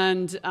 Yeah.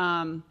 And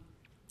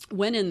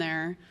went in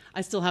there.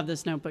 I still have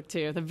this notebook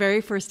too. The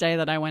very first day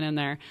that I went in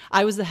there,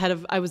 I was the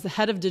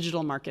head of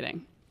digital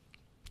marketing.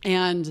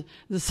 And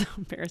this is so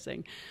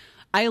embarrassing.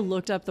 I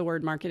looked up the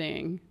word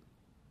marketing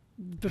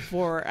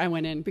before I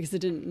went in because I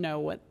didn't know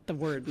what the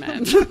word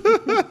meant.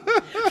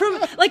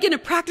 In a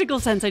practical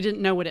sense, I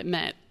didn't know what it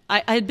meant.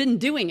 I had been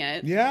doing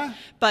it. Yeah.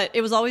 But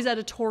it was always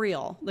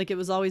editorial. It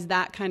was always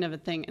that kind of a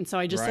thing. And so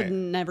I just had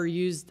never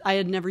used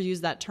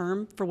that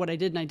term for what I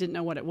did, and I didn't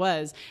know what it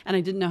was. And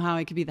I didn't know how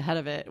I could be the head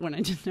of it when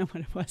I didn't know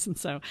what it was. And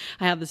so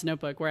I have this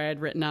notebook where I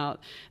had written out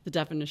the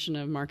definition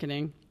of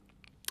marketing.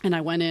 And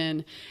I went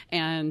in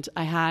and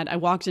I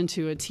walked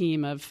into a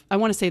team of, I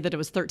want to say that it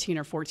was 13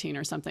 or 14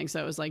 or something.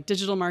 So it was like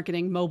digital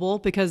marketing, mobile,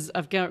 because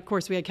of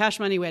course we had Cash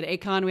Money, we had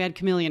Akon, we had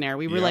Chameleonaire.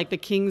 We were like the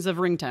kings of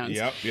ringtones.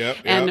 Yep.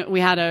 And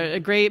we had a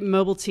great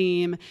mobile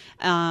team.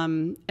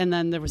 And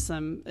then there was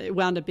it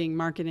wound up being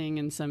marketing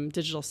and some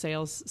digital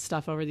sales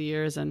stuff over the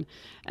years. And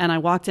I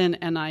walked in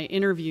and I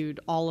interviewed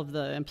all of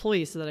the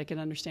employees so that I could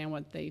understand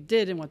what they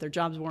did and what their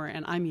jobs were.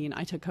 And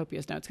I took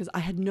copious notes because I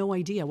had no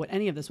idea what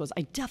any of this was.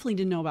 I definitely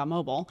didn't know about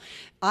mobile.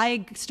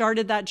 I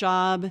started that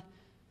job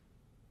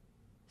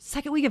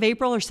second week of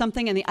April or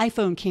something, and the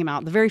iPhone came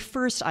out. The very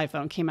first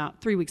iPhone came out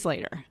 3 weeks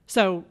later.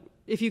 So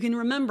if you can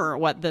remember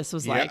what this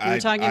was like, we were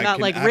talking about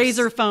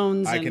Razor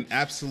phones. I can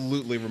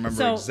absolutely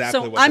remember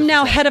exactly what I'm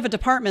now head of a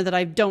department that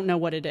I don't know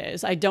what it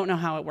is. I don't know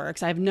how it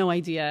works. I have no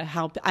idea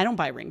how. I don't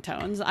buy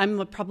ringtones.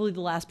 I'm probably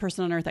the last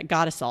person on earth that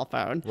got a cell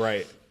phone.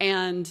 Right.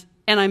 And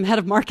I'm head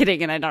of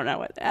marketing, and I don't know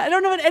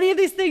what any of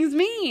these things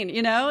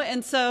mean,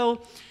 And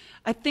so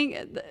I think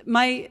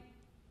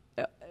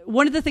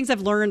one of the things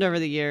I've learned over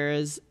the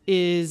years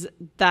is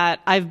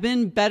that I've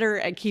been better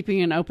at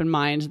keeping an open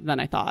mind than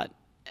I thought.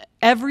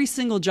 Every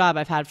single job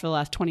I've had for the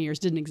last 20 years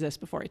didn't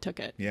exist before I took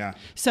it. Yeah.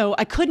 So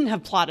I couldn't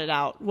have plotted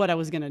out what I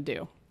was going to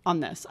do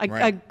on this.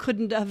 I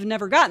couldn't have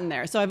never gotten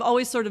there. So I've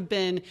always sort of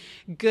been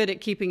good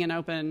at keeping an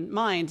open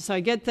mind. So I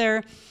get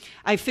there,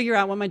 I figure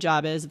out what my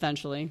job is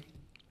eventually.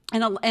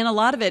 And a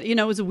lot of it,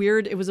 it was a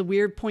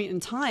weird point in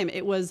time.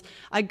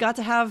 I got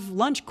to have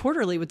lunch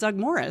quarterly with Doug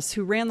Morris,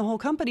 who ran the whole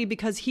company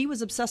because he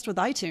was obsessed with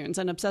iTunes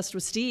and obsessed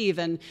with Steve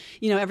and,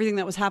 everything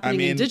that was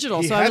happening in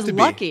digital. So I was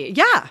lucky.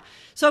 Yeah.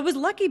 So I was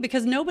lucky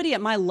because nobody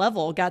at my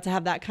level got to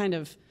have that kind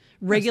of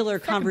regular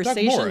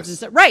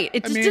conversations. Right.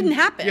 It just didn't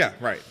happen. Yeah,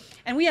 right.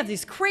 And we have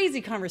these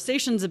crazy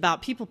conversations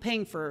about people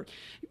paying for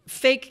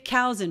fake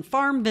cows in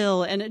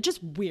Farmville, and it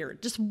just weird.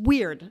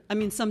 I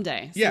mean,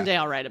 someday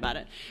I'll write about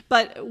it,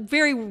 but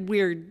very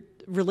weird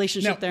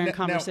relationship there and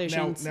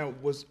conversations. Now,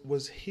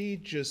 was he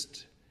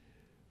just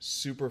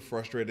super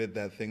frustrated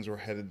that things were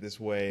headed this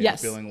way?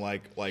 Yes. Feeling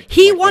like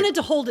he wanted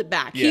to hold it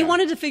back. Yeah. He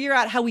wanted to figure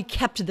out how we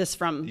kept this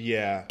from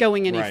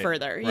going any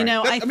further. Right. You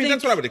know, I mean,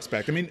 that's what I would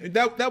expect. I mean,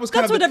 that was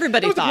kind of what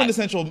everybody thought. The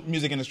quintessential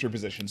music industry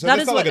position. So that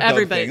that's is not what like a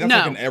everybody. Doug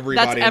thing.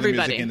 That's like everybody in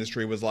the music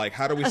industry was like,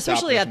 how do we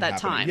especially stop this at that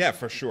time? Yeah,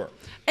 for sure.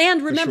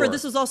 And remember,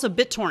 this was also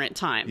BitTorrent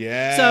time.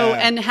 Yeah. So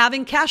and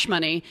having Cash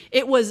Money,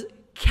 it was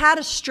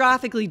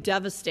catastrophically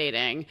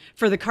devastating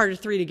for the Carter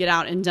 3 to get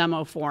out in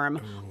demo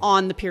form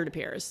on the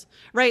peer-to-peers,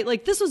 right?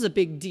 Like, this was a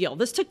big deal.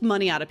 This took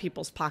money out of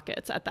people's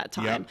pockets at that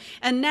time. Yep.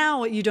 And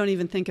now you don't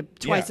even think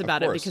twice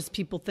about it because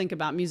people think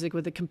about music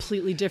with a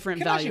completely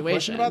different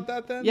valuation. Can I ask you a question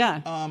about that then?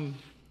 Yeah.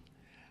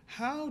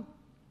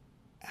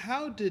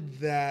 How did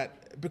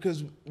that,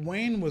 because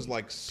Wayne was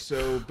like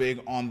so big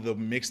on the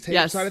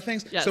mixtape side of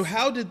things. Yes. So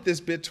how did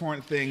this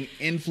BitTorrent thing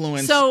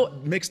influence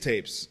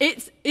mixtapes?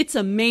 It's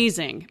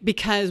amazing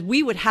because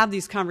we would have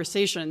these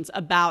conversations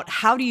about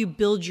how do you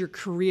build your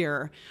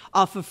career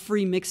off of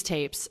free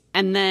mixtapes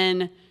and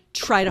then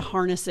try to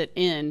harness it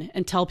in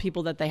and tell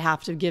people that they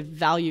have to give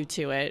value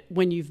to it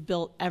when you've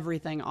built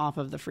everything off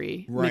of the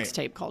free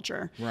mixtape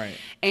culture. Right.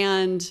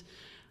 And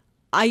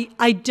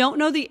I don't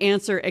know the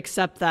answer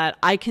except that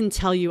I can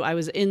tell you I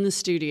was in the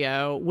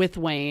studio with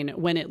Wayne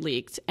when it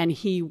leaked and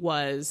he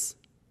was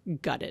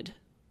gutted.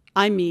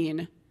 I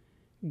mean,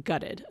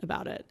 gutted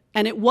about it.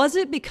 And it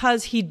wasn't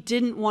because he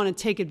didn't want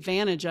to take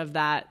advantage of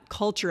that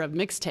culture of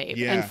mixtape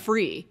and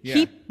free. Yeah.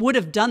 He would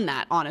have done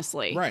that,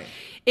 honestly. Right.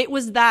 It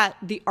was that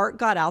the art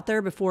got out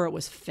there before it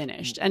was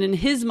finished. And in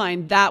his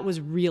mind, that was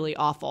really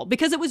awful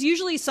because it was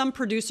usually some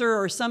producer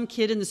or some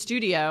kid in the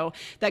studio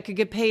that could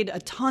get paid a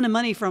ton of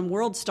money from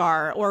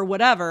WorldStar or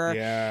whatever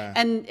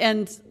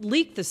and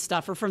leak this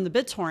stuff or from the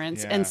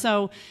BitTorrents. And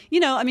so, you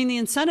know, I mean, the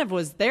incentive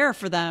was there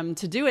for them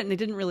to do it and they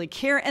didn't really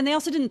care. And they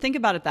also didn't think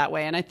about it that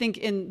way. And I think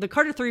in the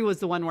Carter 3 was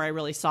the one where I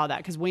really saw that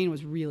because Wayne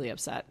was really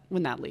upset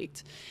when that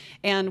leaked.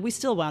 And we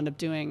still wound up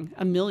doing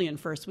 1 million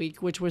first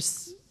week, which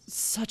was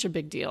such a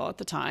big deal at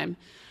the time.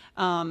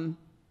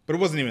 But it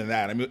wasn't even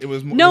that. I mean, it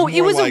was more. No,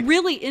 it was a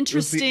really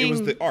interesting it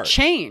was the art.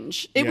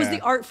 Change. It was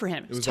the art for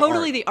him. It was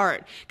totally the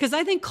art. Because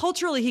I think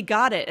culturally he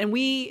got it, and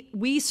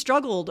we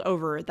struggled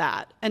over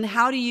that. And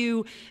how do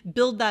you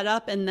build that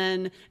up and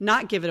then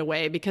not give it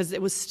away? Because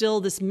it was still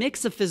this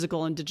mix of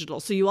physical and digital.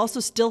 So you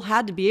also still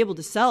had to be able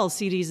to sell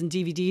CDs and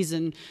DVDs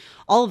and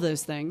all of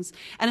those things.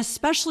 And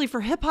especially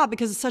for hip hop,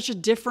 because it's such a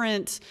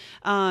different,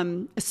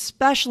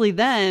 especially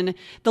then,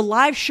 the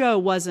live show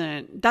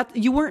wasn't that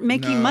you weren't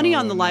making money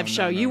on the live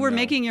show. You were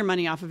making your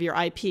money off of your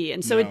IP.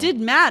 And so it did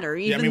matter,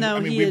 even though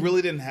we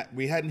really didn't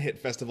we hadn't hit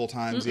festival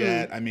times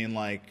yet. I mean,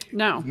 like,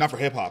 not for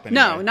hip hop. Anyway.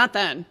 No, not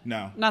then.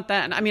 No, not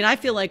then. I mean, I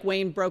feel like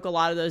Wayne broke a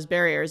lot of those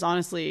barriers,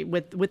 honestly,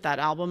 with that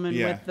album and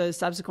with the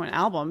subsequent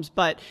albums,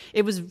 but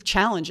it was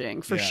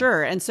challenging for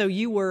sure. And so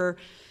you were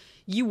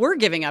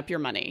giving up your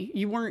money.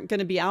 You weren't going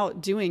to be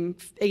out doing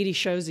 80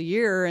 shows a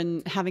year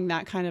and having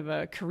that kind of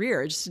a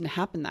career. It just didn't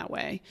happen that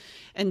way.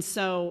 And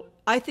so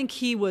I think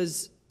he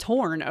was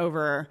torn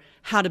over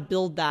how to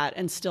build that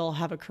and still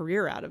have a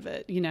career out of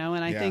it, you know?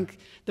 And I think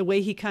the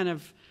way he kind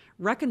of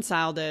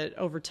reconciled it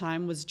over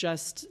time was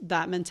just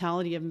that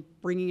mentality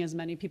of bringing as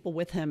many people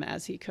with him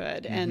as he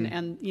could.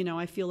 And, you know,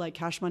 I feel like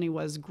Cash Money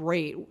was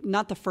great.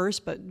 Not the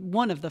first, but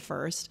one of the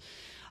first,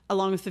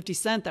 along with 50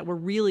 Cent, that were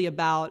really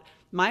about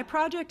my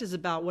project is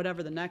about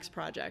whatever the next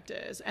project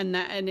is. And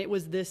it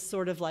was this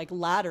sort of like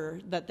ladder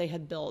that they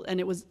had built. And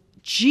it was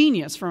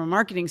genius from a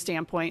marketing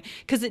standpoint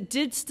because it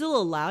did still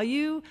allow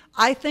you,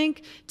 I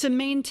think, to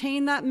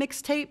maintain that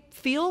mixtape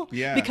feel.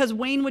 Yeah. Because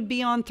Wayne would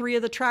be on 3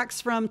 of the tracks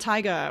from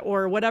Tyga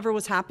or whatever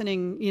was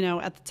happening, you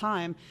know, at the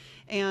time.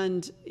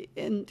 And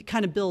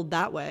kind of build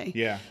that way.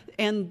 Yeah.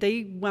 And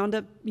they wound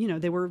up, you know,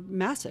 they were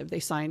massive. They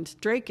signed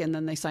Drake and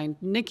then they signed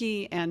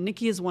Nicki. And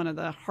Nicki is one of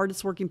the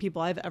hardest working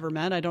people I've ever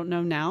met. I don't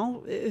know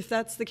now if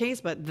that's the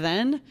case, but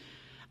then,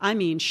 I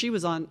mean,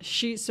 she's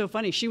so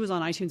funny. She was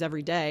on iTunes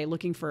every day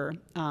looking for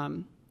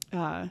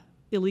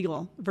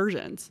illegal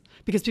versions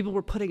because people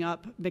were putting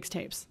up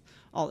mixtapes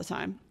all the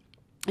time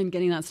and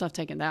getting that stuff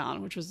taken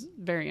down, which was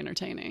very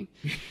entertaining.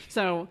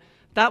 So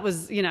that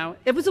was, you know,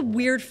 it was a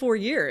weird 4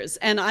 years.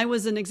 And I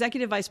was an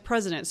executive vice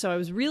president, so I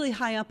was really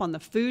high up on the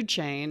food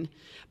chain,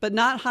 but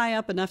not high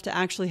up enough to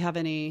actually have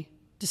any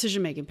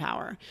decision-making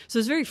power. So it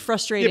was very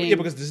frustrating. Yeah,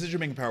 because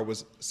decision-making power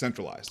was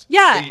centralized.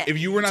 Yeah. If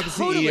you were not the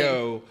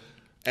CEO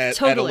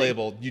at a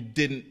label,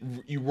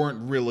 you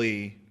weren't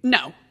really...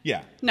 No.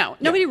 Yeah. No.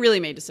 Nobody really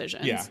made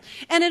decisions. Yeah.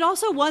 And it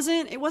also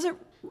wasn't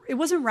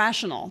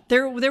rational.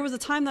 There was a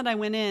time that I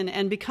went in,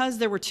 and because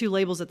there were 2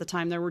 labels at the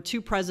time, there were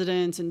 2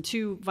 presidents and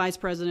 2 vice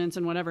presidents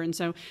and whatever. And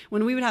so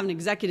when we would have an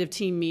executive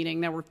team meeting,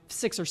 there were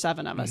 6 or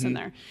 7 of us in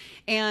there.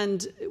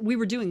 And we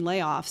were doing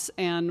layoffs.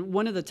 And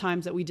one of the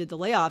times that we did the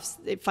layoffs,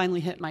 it finally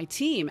hit my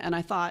team. And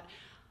I thought,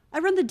 I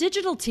run the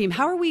digital team.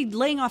 How are we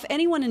laying off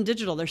anyone in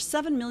digital? There's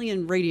 7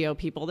 million radio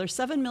people. There's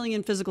 7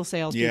 million physical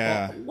sales people.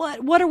 Yeah.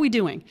 What are we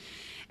doing?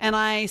 And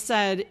I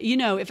said, you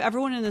know, if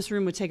everyone in this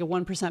room would take a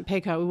 1%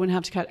 pay cut, we wouldn't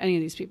have to cut any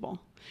of these people.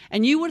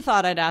 And you would have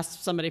thought I'd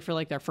asked somebody for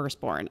like their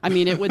firstborn. I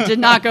mean, did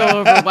not go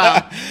over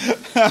well.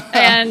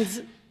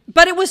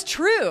 But it was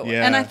true.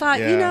 Yeah, and I thought,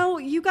 you know,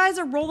 you guys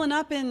are rolling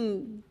up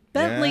in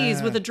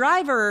Bentleys with a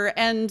driver,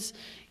 and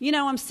you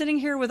know, I'm sitting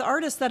here with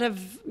artists that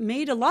have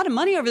made a lot of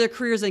money over their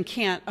careers and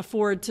can't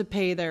afford to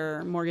pay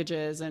their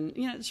mortgages, and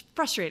you know, it's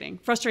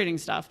frustrating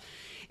stuff.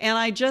 And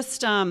I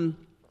just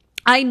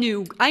I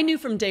knew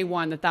from day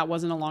one that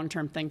wasn't a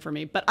long-term thing for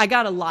me, but I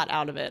got a lot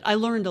out of it. I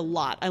learned a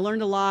lot. I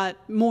learned a lot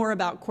more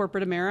about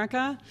corporate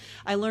America.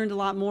 I learned a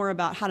lot more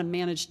about how to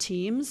manage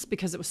teams,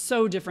 because it was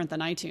so different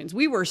than iTunes.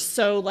 We were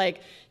so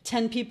like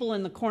 10 people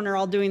in the corner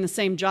all doing the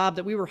same job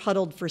that we were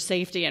huddled for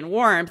safety and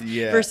warmth,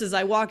 versus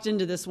I walked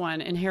into this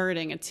one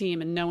inheriting a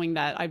team and knowing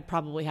that I'd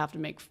probably have to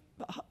make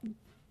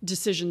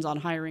decisions on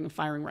hiring and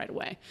firing right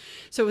away.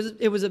 So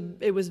it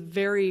was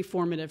very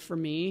formative for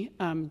me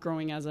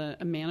growing as a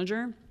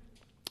manager.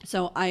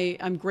 So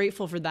I'm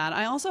grateful for that.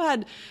 I also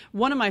had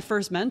one of my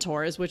first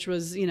mentors, which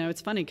was, you know,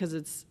 it's funny because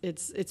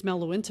it's Mel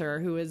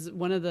Lewinter, who is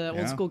one of the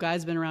old school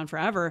guys, been around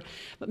forever.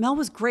 But Mel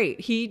was great.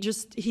 He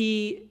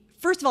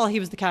first of all, he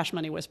was the cash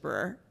money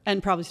whisperer,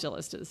 and probably still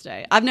is to this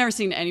day. I've never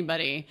seen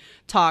anybody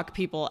talk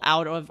people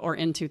out of or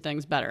into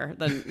things better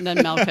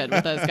than Mel could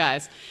with those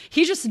guys.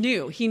 He just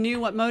knew. He knew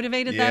what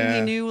motivated them.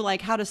 He knew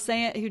like how to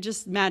say it. He was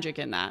just magic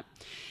in that.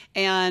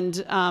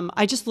 And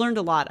I just learned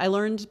a lot. I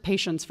learned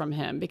patience from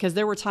him, because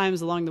there were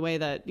times along the way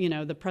that, you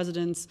know, the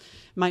presidents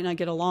might not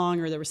get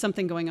along, or there was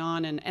something going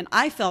on. And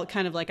I felt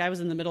kind of like I was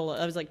in the middle.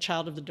 I was like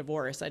child of the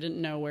divorce. I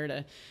didn't know where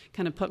to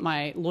kind of put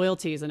my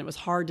loyalties, and it was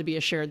hard to be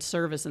a shared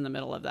service in the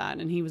middle of that.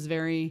 And he was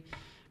very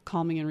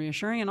calming and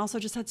reassuring, and also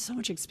just had so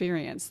much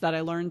experience that I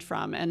learned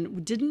from,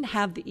 and didn't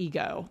have the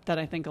ego that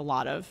I think a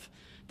lot of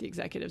the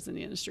executives in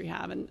the industry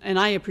have. And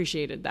I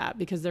appreciated that,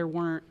 because there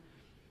weren't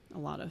a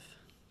lot of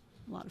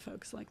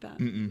folks like that,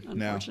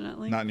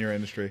 unfortunately. No, not in your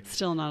industry.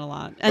 Still not a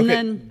lot. And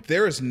then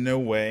there is no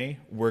way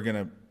we're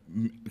gonna,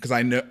 because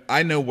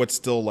I know what's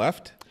still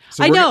left.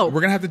 So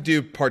we're gonna have to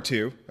do part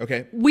 2.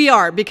 Okay. We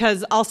are,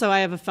 because also I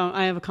have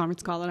a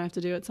conference call that I have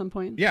to do at some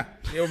point. Yeah.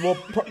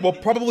 Well,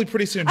 probably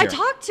pretty soon here. I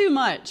talk too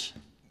much.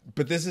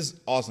 But this is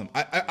awesome.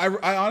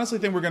 I honestly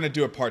think we're gonna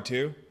do a part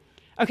 2.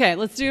 Okay,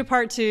 let's do a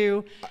part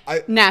 2.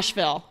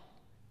 Nashville.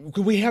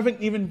 We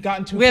haven't even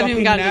gotten to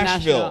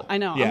Nashville. I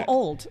know. Yeah. I'm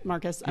old,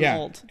 Marcus. I'm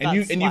old. And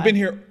you've been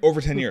here over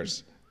 10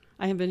 years.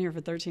 I have been here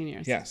for 13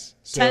 years. Yes.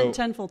 So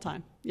 10 full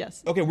time.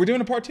 Yes. Okay, we're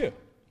doing a part 2.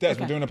 Des,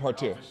 okay. We're doing a part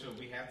 2. Oh, for sure.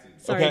 We have to.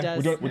 Sorry,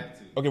 okay?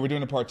 Des. We're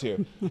doing a part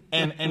 2.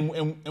 and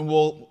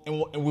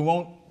we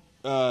won't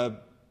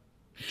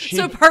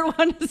So part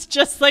 1 is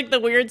just like the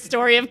weird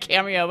story of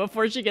Cameo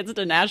before she gets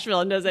to Nashville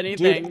and does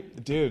anything.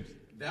 Dude.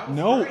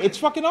 No, great. It's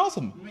fucking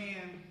awesome. Man.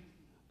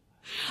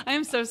 I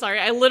am so sorry.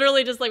 I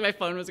literally just like my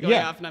phone was going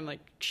off, and I'm like,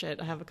 shit,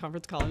 I have a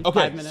conference call in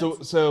 5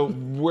 minutes. So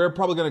we're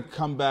probably gonna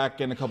come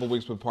back in a couple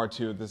weeks with part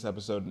 2 of this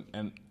episode,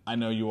 and I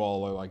know you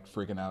all are like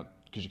freaking out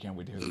because you can't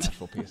wait to hear the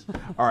Nashville piece.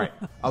 All right,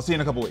 I'll see you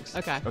in a couple weeks.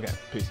 Okay,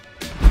 peace.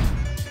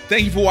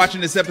 Thank you for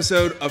watching this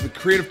episode of the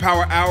Creative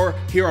Power Hour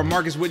here on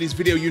Marcus Whitney's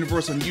Video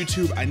Universe on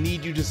YouTube. I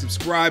need you to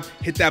subscribe.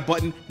 Hit that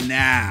button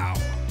now.